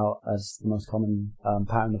talked about as the most common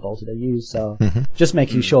pattern of bolter they use. So just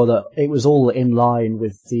making sure that it was all in line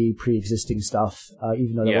with the pre-existing stuff,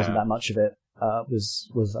 even though there wasn't that much of it,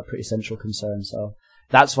 was a pretty central concern. So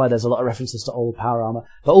that's why there's a lot of references to old power armor.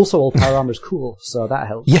 But also old power armor is cool, so that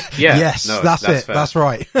helps. Yes, no, that's it. Fair. That's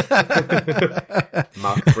right.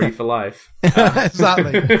 Mark III for life.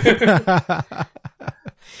 Exactly.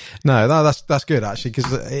 No, that's good actually,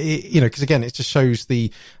 because again, it just shows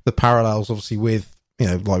the parallels, obviously, with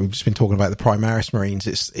like we've just been talking about the Primaris Marines.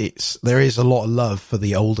 There is a lot of love for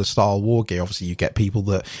the older style war gear. Obviously, you get people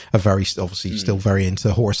that are very obviously still very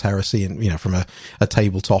into Horus Heresy, and from a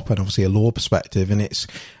tabletop and obviously a lore perspective, and it's.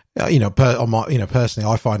 Personally,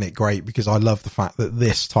 I find it great because I love the fact that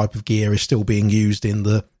this type of gear is still being used in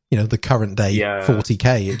the the current day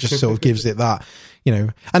 40k. It just sort of gives it that,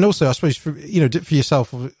 and also I suppose for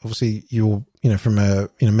yourself, obviously you're from a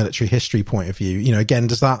military history point of view, again,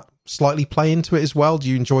 does that slightly play into it as well? Do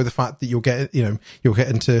you enjoy the fact that you're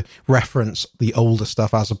getting to reference the older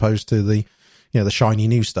stuff as opposed to the the shiny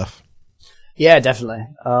new stuff? Yeah, definitely.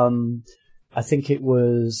 I think it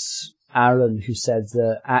was Aaron who said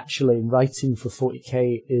that actually writing for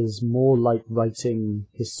 40k is more like writing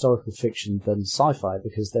historical fiction than sci-fi,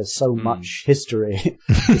 because there's so much history,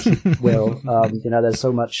 if you will. There's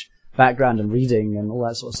so much background and reading and all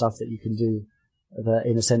that sort of stuff that you can do that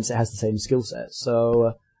in a sense it has the same skill set.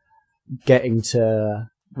 So getting to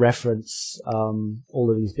reference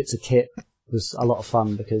all of these bits of kit was a lot of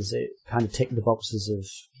fun, because it kind of ticked the boxes of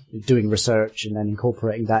doing research and then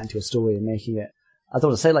incorporating that into a story and making it, I don't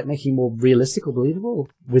want to say like making more realistic or believable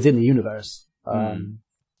within the universe,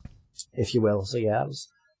 if you will. So yeah,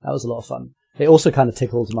 that was a lot of fun. It also kind of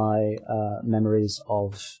tickled my memories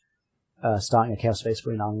of starting a Chaos Space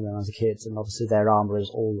Marine army when I was a kid, and obviously their armor is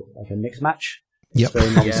all like a mix match. It's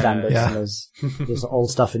very non-standard, and there's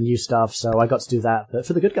old stuff and new stuff, so I got to do that, but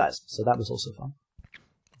for the good guys, so that was also fun.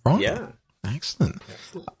 Right. Yeah. Excellent.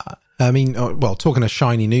 I mean, well, talking of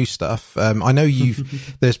shiny new stuff, I know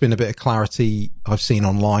there's been a bit of clarity I've seen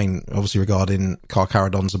online, obviously, regarding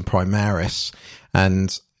Carcharodons and Primaris,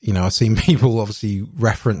 and, I've seen people obviously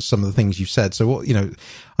reference some of the things you've said. So what,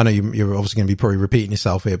 I know you're obviously going to be probably repeating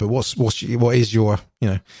yourself here, but what is your,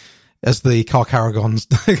 as the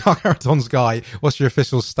Carcharodons guy, what's your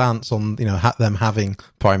official stance on, them having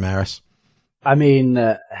Primaris? I mean,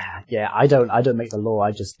 I don't make the law.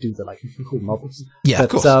 I just do the cool models. Yeah, but, of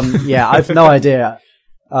course. I've no idea.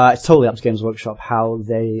 It's totally up to Games Workshop how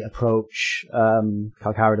they approach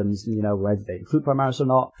Carcharodons. Whether they include Primaris or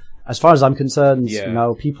not. As far as I'm concerned,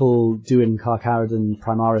 people doing Carcharodon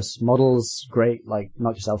Primaris models, great.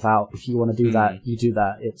 Knock yourself out. If you want to do that, you do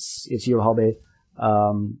that. It's your hobby.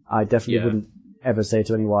 I definitely wouldn't ever say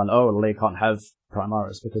to anyone, "Oh, well, they can't have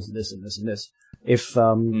Primaris because of this and this and this." If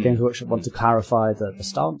Games Workshop want to clarify the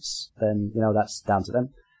stance, then that's down to them.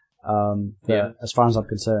 As far as I'm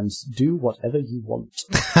concerned, do whatever you want.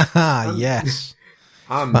 Yes.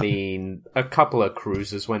 I mean, a couple of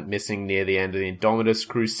cruisers went missing near the end of the Indomitus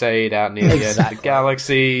Crusade out near the end of the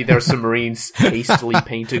galaxy. There are some Marines hastily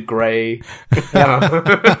painted grey.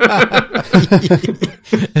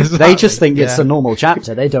 They just think it's a normal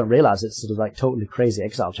chapter. They don't realise it's sort of like totally crazy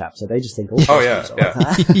exile chapter. They just think, oh yeah.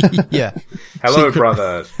 Yeah. Hello,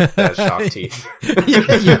 brother. There's shark teeth.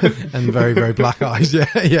 And very, very black eyes.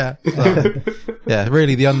 Yeah. So, yeah,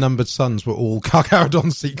 really, the unnumbered sons were all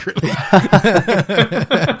Carcharodons secretly.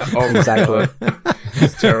 Oh, exactly.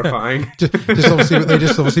 It's terrifying. Just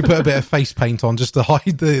obviously put a bit of face paint on just to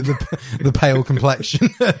hide the pale complexion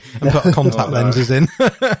and put contact lenses in.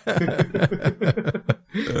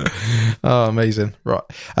 Oh, amazing. Right.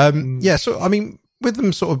 Yeah, so I mean, with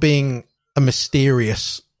them sort of being a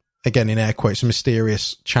mysterious, again in air quotes, a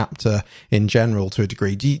mysterious chapter in general to a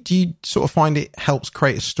degree, do you sort of find it helps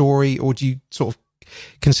create a story, or do you sort of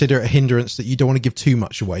consider it a hindrance that you don't want to give too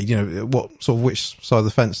much away? You know, which side of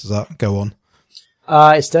the fence does that go on?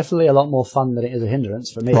 It's definitely a lot more fun than it is a hindrance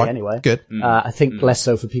for me, anyway. Good. I think less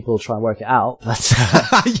so for people to try and work it out. But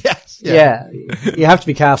yes. Yeah, you have to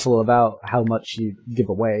be careful about how much you give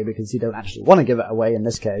away, because you don't actually want to give it away in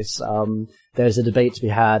this case. There's a debate to be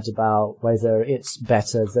had about whether it's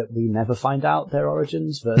better that we never find out their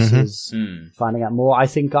origins versus finding out more. I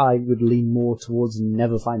think I would lean more towards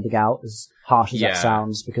never finding out, as harsh as that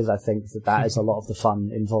sounds, because I think that is a lot of the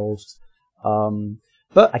fun involved.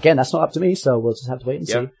 But again, that's not up to me, so we'll just have to wait and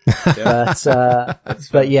see.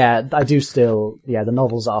 But yeah, I do still, the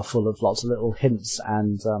novels are full of lots of little hints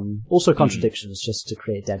and also contradictions just to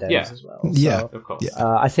create dead ends as well. So, of course.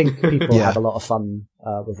 I think people have a lot of fun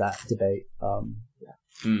with that debate.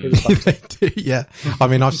 It was fun. Yeah. I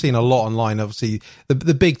mean, I've seen a lot online. Obviously,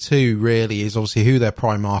 the big two really is obviously who their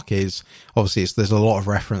Primarch is. Obviously, there's a lot of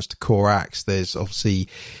reference to Corax. There's obviously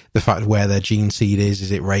the fact where their gene seed is.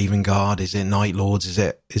 Is it Raven Guard? Is it Night Lords? Is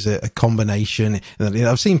it a combination? And,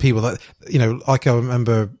 I've seen people that, like I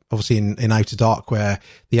remember obviously in Outer Dark where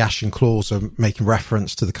the Ashen Claws are making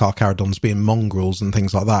reference to the Carcharodons being mongrels and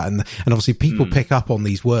things like that. And obviously people pick up on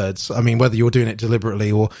these words. I mean, whether you're doing it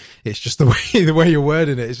deliberately or it's just the way you're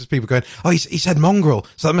wording it, it's just people going, oh, he said mongrel.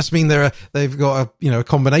 So that must mean they've got a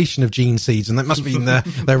combination of gene seeds, and that must mean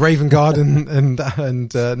they're Raven Guard and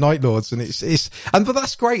Night Lords. And but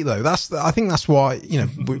that's great though. I think that's why,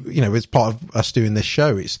 it's part of us doing this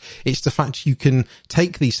show. It's the fact you can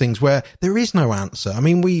take these things where there is no answer. I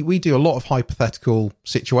mean, we do a lot of hypothetical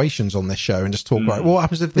situations on this show and just talk about what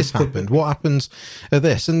happens if this happened, what happens if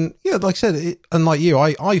this, and like I said, unlike you,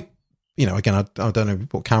 I again, I don't know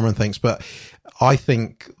what Cameron thinks, but I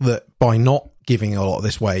think that by not giving a lot of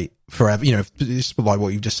this away forever, it's like what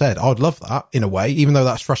you've just said, I'd love that in a way, even though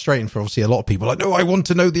that's frustrating for obviously a lot of people. Like, no, I want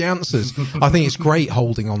to know the answers. I think it's great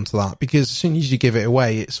holding on to that, because as soon as you give it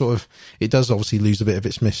away, it does obviously lose a bit of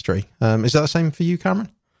its mystery. Is that the same for you, Cameron?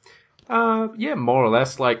 Yeah, more or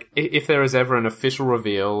less. Like, if there is ever an official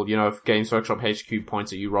reveal, if Games Workshop HQ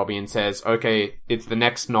points at you, Robbie, and says, okay, it's the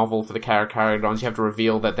next novel for the Carcharodons, you have to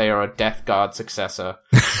reveal that they are a Death Guard successor.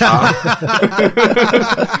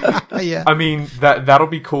 Yeah. I mean, that'll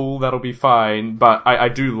be cool, that'll be fine, but I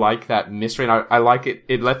do like that mystery, and I like it.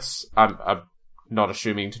 It lets, I'm not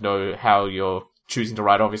assuming to know how you're choosing to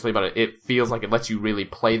write, obviously, but it feels like it lets you really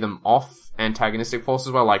play them off antagonistic forces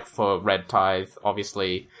as well. Like for Red Tithe,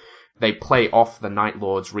 obviously, they play off the Night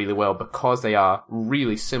Lords really well because they are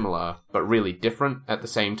really similar, but really different at the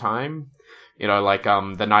same time.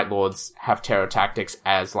 The Night Lords have terror tactics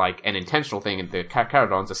as like an intentional thing, and the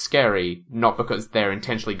Carcharodons are scary, not because they're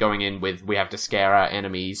intentionally going in with, we have to scare our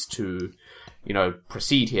enemies to,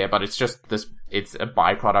 proceed here, but it's just it's a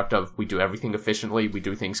byproduct of, we do everything efficiently, we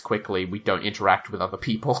do things quickly, we don't interact with other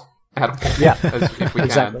people at all. Yeah. If we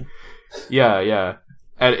exactly. can. Yeah.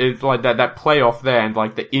 And it's like that play off there, and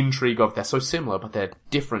like the intrigue of, they're so similar, but they're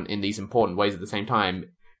different in these important ways at the same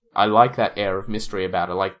time. I like that air of mystery about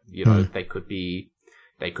it. Like, they could be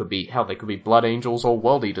Blood Angels or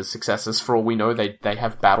World Eaters successors for all we know. They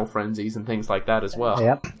have battle frenzies and things like that as well.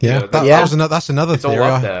 Yep. Yeah. That's another it's theory.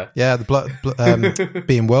 All up there. Yeah, the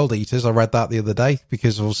being World Eaters. I read that the other day,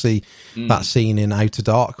 because obviously that scene in Outer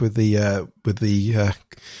Dark with the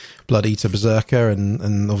Blood Eater Berserker,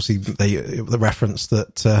 and obviously the reference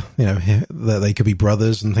that that they could be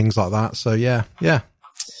brothers and things like that. So yeah, a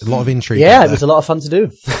lot of intrigue. Yeah, it was a lot of fun to do.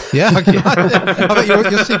 Yeah, I bet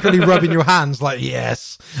you're secretly rubbing your hands like,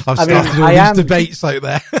 yes, I've started all these debates out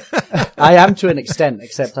there. I am to an extent,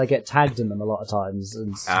 except I get tagged in them a lot of times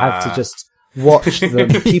and have to just watch them.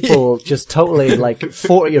 People just totally like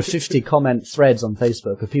 40 or 50 comment threads on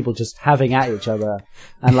Facebook of people just having at each other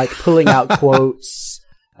and like pulling out quotes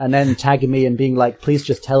and then tagging me and being like, please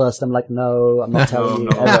just tell us. I'm like, no, I'm not telling you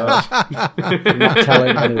ever. I'm not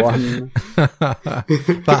telling anyone.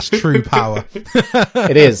 That's true power.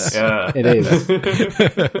 It is. Yeah. It is.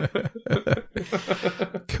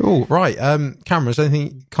 Cool. Right. Cameron, is there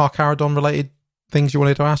anything Carcharodon related things you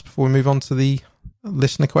wanted to ask before we move on to the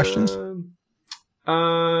listener questions?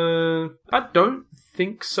 I don't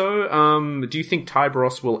think so. Do you think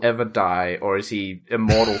Tyberos will ever die, or is he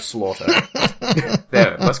immortal slaughter?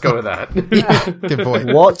 There, let's go with that. Good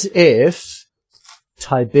point. What if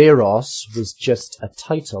Tyberos was just a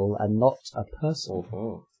title and not a person?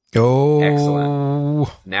 Oh. Oh, Excellent.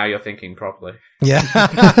 Now you're thinking properly. Yeah.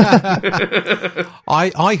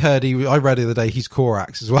 I heard I read the other day he's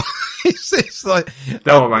Korax as well. it's like,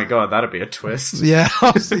 oh my god, that'd be a twist. Yeah.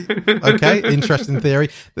 Okay, interesting theory.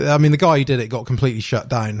 I mean, the guy who did it got completely shut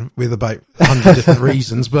down with about 100 different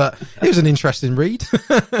reasons, but it was an interesting read.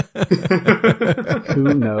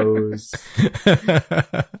 Who knows?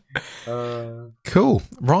 Cool.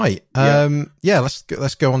 Right.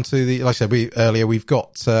 Let's go on to the, like I said, we've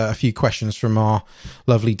got a few questions from our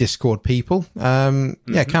lovely Discord people. Cameron,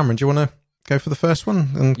 do you want to go for the first one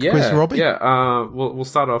and quiz Robbie? Yeah. We'll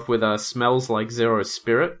start off with Smells Like Zero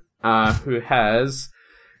Spirit, who has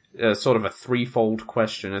sort of a threefold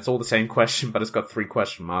question. It's all the same question, but it's got 3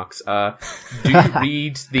 question marks. Do you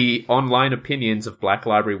read the online opinions of Black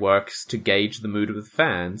Library works to gauge the mood of the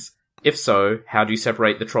fans? If so, how do you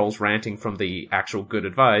separate the trolls ranting from the actual good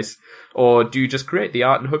advice? Or do you just create the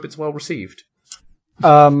art and hope it's well received?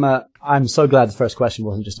 I'm so glad the first question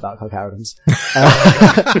wasn't just about Carcharodons.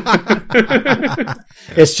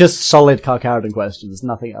 It's just solid Carcharodon questions,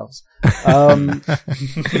 nothing else. I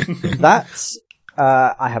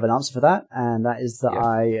have an answer for that, and that is that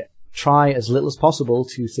I try as little as possible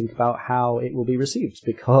to think about how it will be received,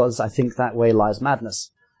 because I think that way lies madness.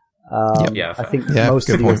 I think most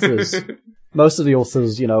of the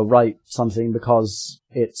authors, write something because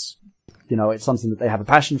it's something that they have a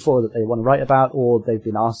passion for, that they want to write about, or they've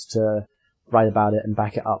been asked to write about it and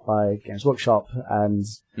back it up by Games Workshop. And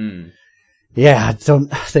I don't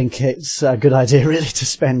think it's a good idea really to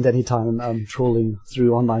spend any time trawling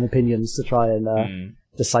through online opinions to try and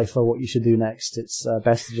decipher what you should do next. It's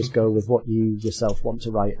best to just go with what you yourself want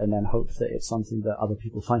to write and then hope that it's something that other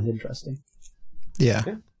people find interesting. Yeah.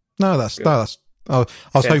 No, that's I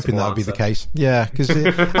was hoping that would be the case. Yeah, because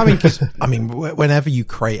whenever you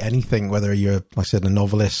create anything, whether you're, like I said, a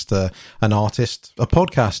novelist, an artist, a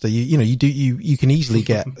podcaster, you can easily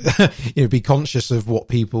get, be conscious of what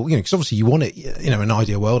people, because obviously you want it, in an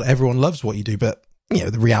ideal world, everyone loves what you do, but,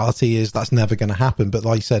 the reality is that's never going to happen. But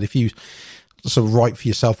like I said, if you sort of write for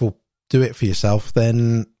yourself or do it for yourself,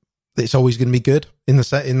 then it's always going to be good in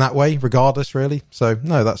that way, regardless, really. So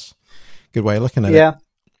no, that's a good way of looking at it.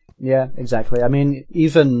 Yeah, exactly. I mean,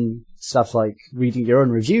 even stuff like reading your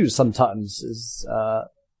own reviews sometimes is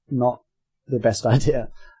not the best idea.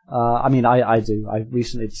 I do. I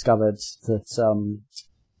recently discovered that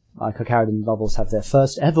my Carcharodon novels have their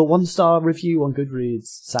first ever 1-star review on Goodreads.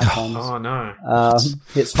 Sad times. Oh no!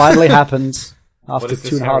 It's finally happened after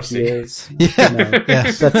 2.5 years. Yeah,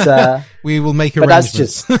 yes. But we will make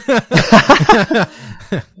arrangements.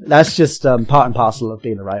 That's just part and parcel of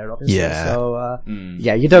being a writer, obviously. Yeah. So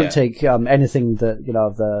you don't take anything that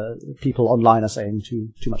the people online are saying too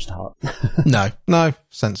much to heart. No,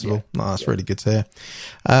 sensible. Yeah. No, that's really good to hear.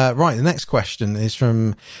 Right, the next question is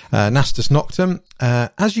from Nastus Noctum.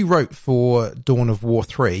 As you wrote for Dawn of War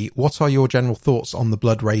 3, what are your general thoughts on the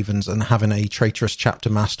Blood Ravens and having a traitorous chapter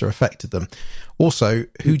master affected them? Also,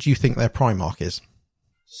 who do you think their Primarch is?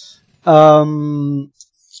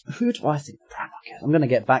 Who do I think the Primarch is? I'm going to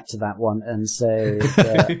get back to that one and say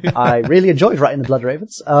that I really enjoyed writing the Blood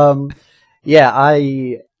Ravens. I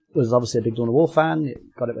was obviously a big Dawn of War fan.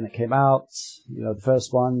 Got it when it came out. The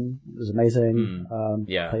first one was amazing.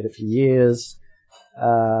 Played it for years.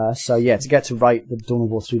 To get to write the Dawn of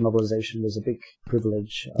War 3 novelization was a big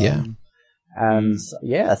privilege. I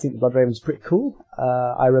think the Blood Ravens are pretty cool.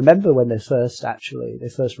 I remember when they first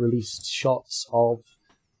released shots of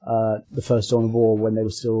the first Dawn of War when they were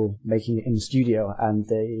still making it in the studio, and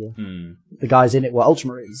the guys in it were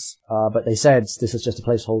Ultramarines, but they said this is just a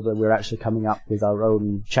placeholder, we're actually coming up with our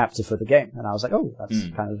own chapter for the game. And I was like, oh, that's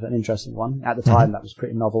kind of an interesting one. At the time, that was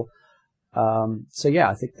pretty novel. I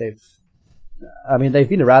think they've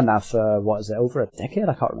been around now for, over a decade?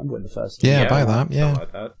 I can't remember when the first by that, yeah.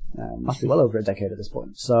 Like that. Must be well over a decade at this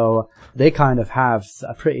point. So they kind of have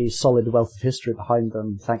a pretty solid wealth of history behind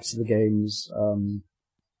them, thanks to the games,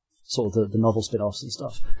 sort of the novel spin-offs and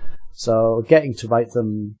stuff. So getting to write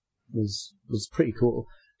them was pretty cool.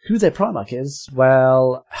 Who their Primarch is,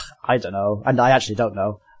 well, I don't know. And I actually don't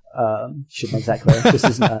know. Should make that clear. This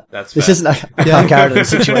isn't a That's this fair. isn't a Clark Carradine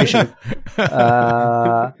situation.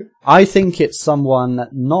 I think it's someone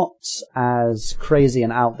not as crazy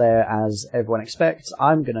and out there as everyone expects.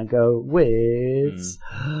 I'm gonna go with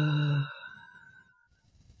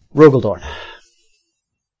Rogaldorn.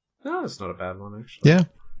 No, that's not a bad one, actually.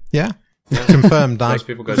 Yeah. Confirmed, Dave. Most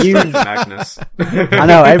people go straight to Magnus. I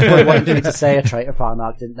know everyone wanted me to say a traitor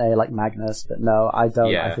Primarch, didn't they? Like Magnus, but no, I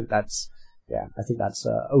don't. Yeah. I think that's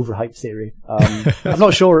overhyped theory. I'm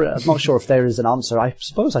not sure if there is an answer. I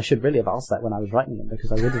suppose I should really have asked that when I was writing them,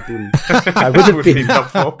 because I would have been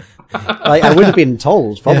helpful. like, I would have been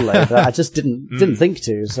told probably, but I just didn't think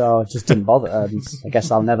to, so I just didn't bother. And I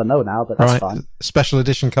guess I'll never know now, but that's fine. Special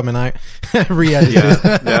edition coming out, re-edited.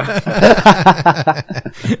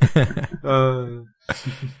 All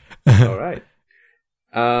right.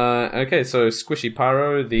 Okay, so Squishy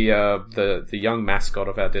Pyro, the young mascot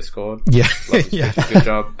of our Discord. Yeah. Yeah. Good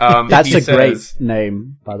job. That's a great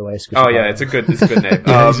name, by the way. Squishy Oh Pyro. yeah, it's a good name.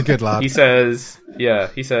 Yeah, he's a good lad. He says,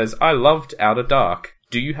 I loved Outer Dark.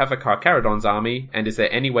 Do you have a Carcharodon's army, and is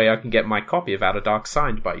there any way I can get my copy of Outer Dark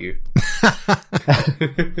signed by you?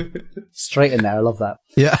 Straight in there, I love that.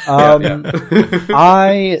 Yeah.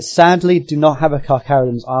 I sadly do not have a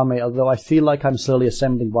Carcharodon's army, although I feel like I'm slowly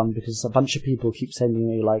assembling one because a bunch of people keep sending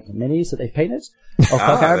me like minis that they've painted of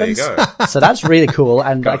There you go. Carcharodons. So that's really cool,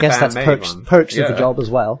 and Got I guess that's fan-made perks one. of the job as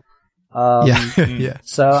well. Yeah.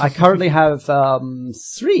 So I currently have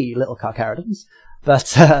 3 little Carcharodons.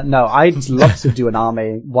 But no, I'd love to do an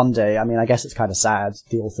army one day. I mean, I guess it's kind of sad,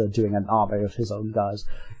 the author doing an army of his own guys.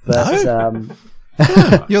 But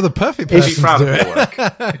You're the perfect person Be proud to do of it. your work.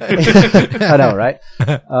 I know, right?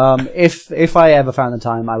 If I ever found the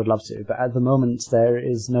time, I would love to. But at the moment, there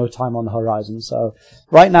is no time on the horizon. So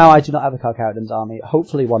right now, I do not have a Carcharodon's army.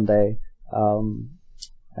 Hopefully one day,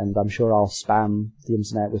 and I'm sure I'll spam the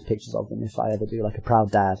internet with pictures of them if I ever do, like a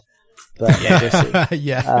proud dad. But we'll see.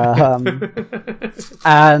 Yeah.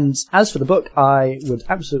 And as for the book, I would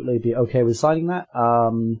absolutely be okay with signing that.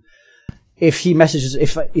 If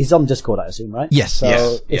he's on Discord, I assume, right? Yes.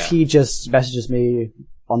 So if he just messages me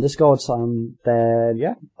on Discord, then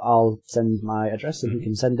yeah, I'll send my address and he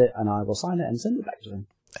can send it, and I will sign it and send it back to him.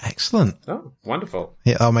 Excellent. Oh, wonderful.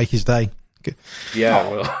 Yeah, I'll make his day. Good. Yeah, I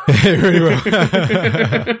will. It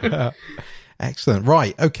really will. Excellent.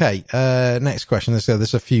 Right. Okay. Next question.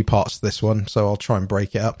 There's a few parts to this one, so I'll try and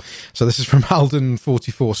break it up. So this is from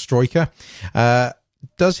Alden44 Stroiker.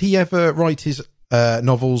 Does he ever write his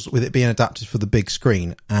novels with it being adapted for the big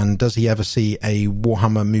screen? And does he ever see a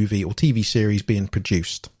Warhammer movie or TV series being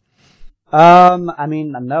produced? I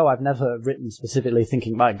mean, no, I've never written specifically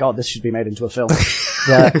thinking, my God, this should be made into a film.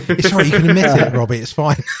 But, It's right. You can admit it, Robbie. It's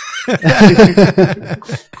fine.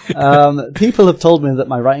 people have told me that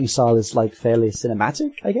my writing style is like fairly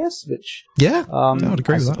cinematic, I guess, which Yeah. I would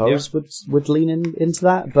agree I with that. suppose would lean into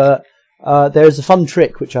that. But there's a fun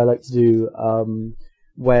trick which I like to do,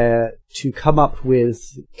 where to come up with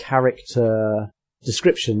character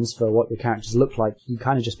descriptions for what your characters look like, you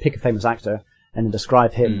kind of just pick a famous actor and then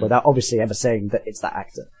describe him without obviously ever saying that it's that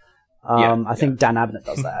actor. I think Dan Abnett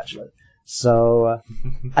does that actually. So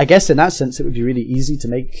I guess in that sense it would be really easy to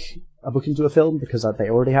make a book into a film because they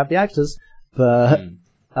already have the actors. But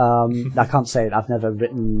I can't say it. I've never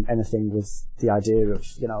written anything with the idea of,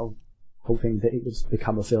 hoping that it would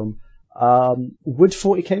become a film. Would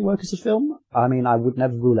 40k work as a film? I mean, I would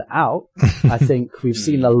never rule it out. I think we've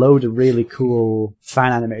seen a load of really cool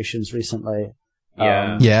fan animations recently.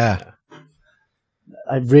 Yeah.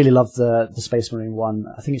 I really love the Space Marine one.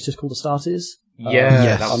 I think it's just called Astartes.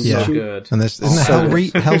 That was so good. And there's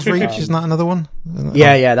Hell's Reach, isn't that another one?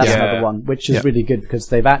 Yeah, that's another one, which is really good because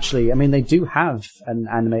they've actually, they do have an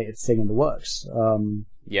animated thing in the works.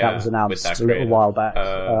 That was announced a little while back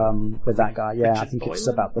with that guy. Yeah, I think it's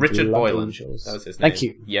about the Richard Blood Boylan. Angels. That was his name. Thank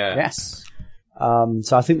you. Yeah. Yes.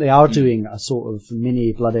 So I think they are doing a sort of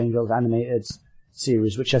mini Blood Angels animated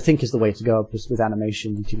series, which I think is the way to go, because with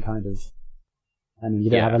animation you can kind of,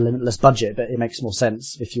 you don't have a limitless budget, but it makes more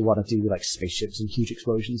sense if you want to do like spaceships and huge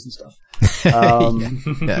explosions and stuff.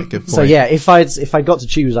 Yeah, good point. So yeah, if I got to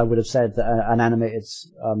choose, I would have said that an animated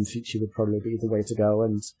feature would probably be the way to go,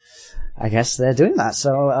 and I guess they're doing that.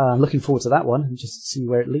 So looking forward to that one and just see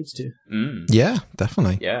where it leads to. Yeah,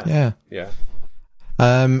 definitely. Yeah.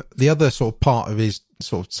 The other sort of part of his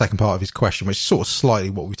second part of his question, which is sort of slightly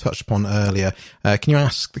what we touched upon earlier, can you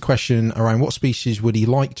ask the question around what species would he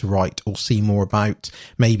like to write or see more about?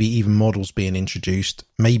 Maybe even models being introduced.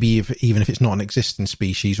 Maybe even if it's not an existing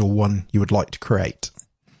species or one you would like to create.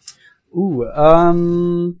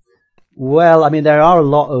 Well, there are a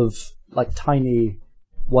lot of like tiny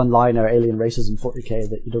one-liner alien races in 40k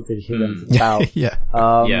that you don't really hear anything about.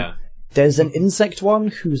 Yeah. There's an insect one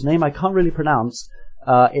whose name I can't really pronounce.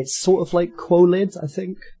 It's sort of like Quolid, I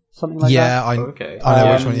think. Something like that. Yeah, I know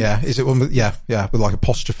which one. Yeah, is it one with with like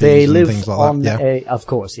apostrophes they and live things like on that? Yeah, of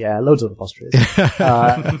course, loads of apostrophes.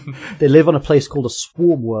 They live on a place called a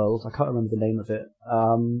swarm world. I can't remember the name of it.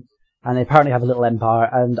 And they apparently have a little empire.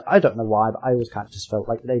 And I don't know why, but I always kind of just felt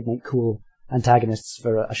like they'd make cool antagonists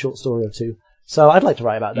for a short story or two. So I'd like to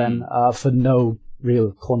write about them for no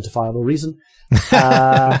real quantifiable reason.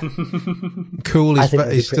 Cool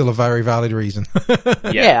is still a very valid reason.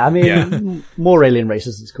 I mean, more alien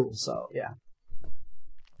races is cool, so yeah.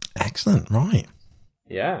 Excellent, right.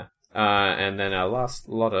 Yeah. And then our last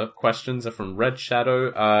lot of questions are from Red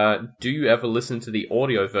Shadow. Do you ever listen to the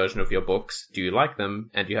audio version of your books? Do you like them?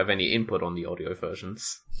 And do you have any input on the audio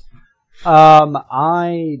versions?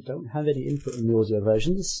 I don't have any input in the audio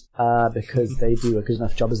versions, because they do a good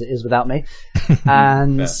enough job as it is without me.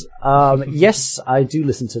 And, yes, I do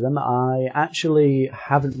listen to them. I actually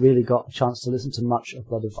haven't really got a chance to listen to much of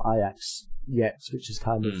Blood of Ajax yet, which is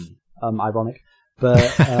kind of, ironic.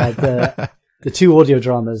 But, the two audio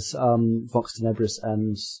dramas, Vox Tenebris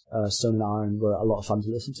and, Stone and Iron were a lot of fun to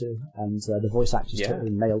listen to, and, the voice actors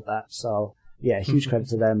totally nailed that. So, yeah, huge credit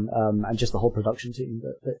to them, and just the whole production team.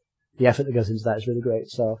 The effort that goes into that is really great.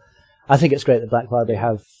 So I think it's great that Black Cloud, they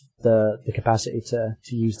have the capacity to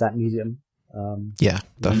use that medium.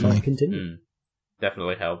 Definitely. Continue.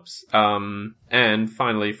 Definitely helps. And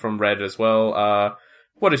finally from Red as well,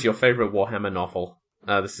 what is your favorite Warhammer novel?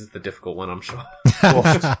 This is the difficult one, I'm sure.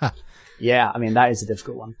 Yeah, I mean, that is a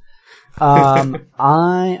difficult one.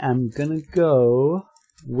 I am gonna go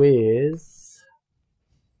with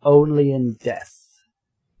Only in Death,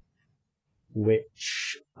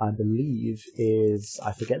 which I believe is,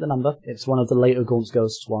 I forget the number, it's one of the later Gaunt's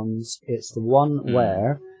Ghosts ones. It's the one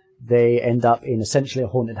where they end up in essentially a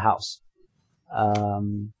haunted house.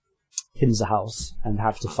 Hinza house, and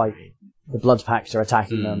have to fight. The Blood Pact are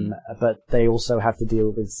attacking them, but they also have to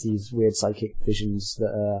deal with these weird psychic visions that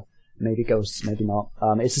are maybe ghosts, maybe not.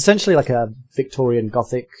 It's essentially like a Victorian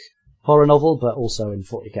Gothic horror novel, but also in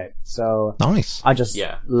 40k. So nice. I just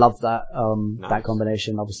love that that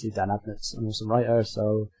combination. Obviously, Dan Abnett's an awesome writer,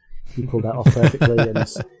 so he pulled that off perfectly, and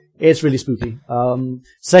it's really spooky.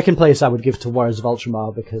 Second place I would give to Warriors of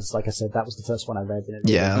Ultramar, because, like I said, that was the first one I read, and it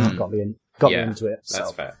really got me into it. That's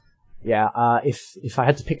so, fair. Yeah, if I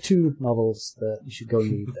had to pick two novels that you should go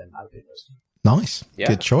read, then I would pick those two. Nice. Yeah,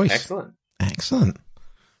 good choice. Excellent.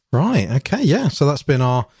 Right. Okay. Yeah. So that's been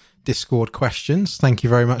our Discord questions. Thank you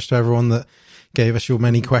very much to everyone that gave us your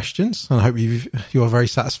many questions, and I hope you are very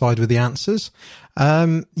satisfied with the answers.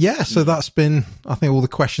 So that's been, I think, all the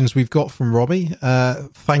questions we've got from Robbie.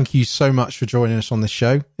 Thank you so much for joining us on this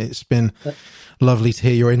show. It's been lovely to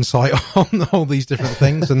hear your insight on all these different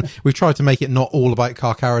things, and we've tried to make it not all about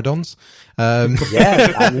Carcharodons. I'm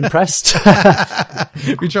impressed.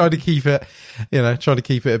 We tried to keep it,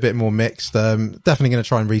 a bit more mixed. Definitely going to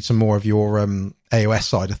try and read some more of your AOS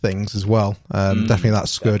side of things as well. Definitely that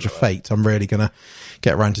Scourge of Fate. I'm really going to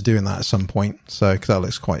get around to doing that at some point. So, because that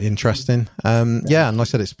looks quite interesting. And like I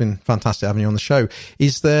said, it's been fantastic having you on the show.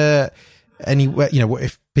 Is there anywhere,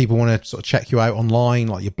 if people want to sort of check you out online,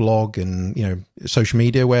 like your blog and, social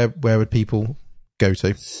media, where would people go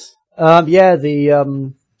to?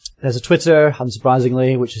 There's a Twitter,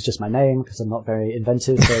 unsurprisingly, which is just my name, because I'm not very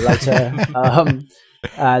inventive for a writer.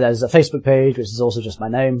 There's a Facebook page, which is also just my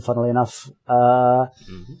name, funnily enough. That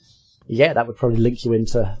would probably link you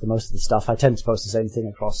into the most of the stuff. I tend to post the same thing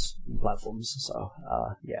across platforms. So,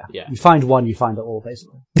 you find one, you find it all,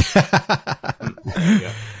 basically.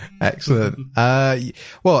 Excellent.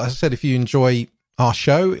 Well, as I said, if you enjoy our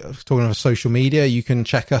show, talking about social media, you can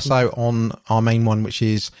check us out on our main one, which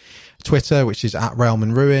is Twitter, which is at Realm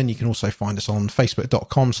and Ruin. You can also find us on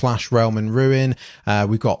facebook.com/Realm and Ruin.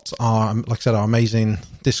 We've got our amazing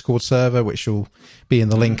Discord server, which will be in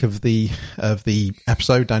the link of the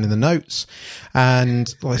episode down in the notes.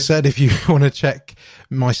 And like I said, if you want to check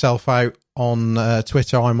myself out on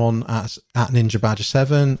Twitter, I'm on at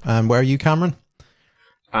NinjaBadger7. Where are you, Cameron?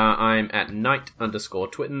 I'm at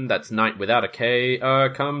Knight_Twitten. That's Knight without a K.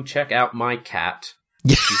 Come check out my cat.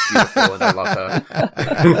 She's beautiful and I love her.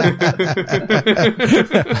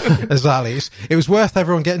 Exactly. It was worth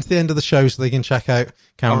everyone getting to the end of the show so they can check out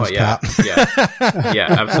Cameron's cat. Yeah,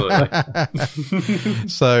 absolutely.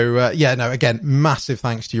 So, again, massive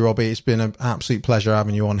thanks to you, Robbie. It's been an absolute pleasure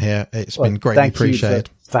having you on here. It's been greatly appreciated.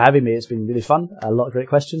 Thank you for having me. It's been really fun. A lot of great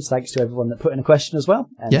questions. Thanks to everyone that put in a question as well.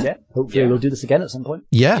 And hopefully we'll do this again at some point.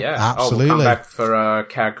 Yeah, absolutely. We'll come back for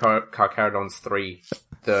Carcharodons 3.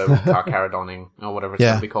 the Carcharodonning or whatever it's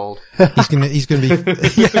going to be called. He's going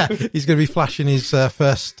to be flashing his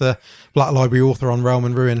first Black Library author on Realm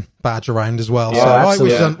and Ruin badge around as well.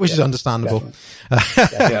 Which is understandable.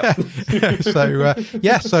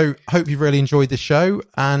 So hope you've really enjoyed the show,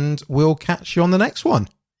 and we'll catch you on the next one.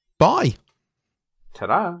 Bye.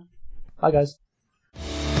 Ta-da. Bye, guys.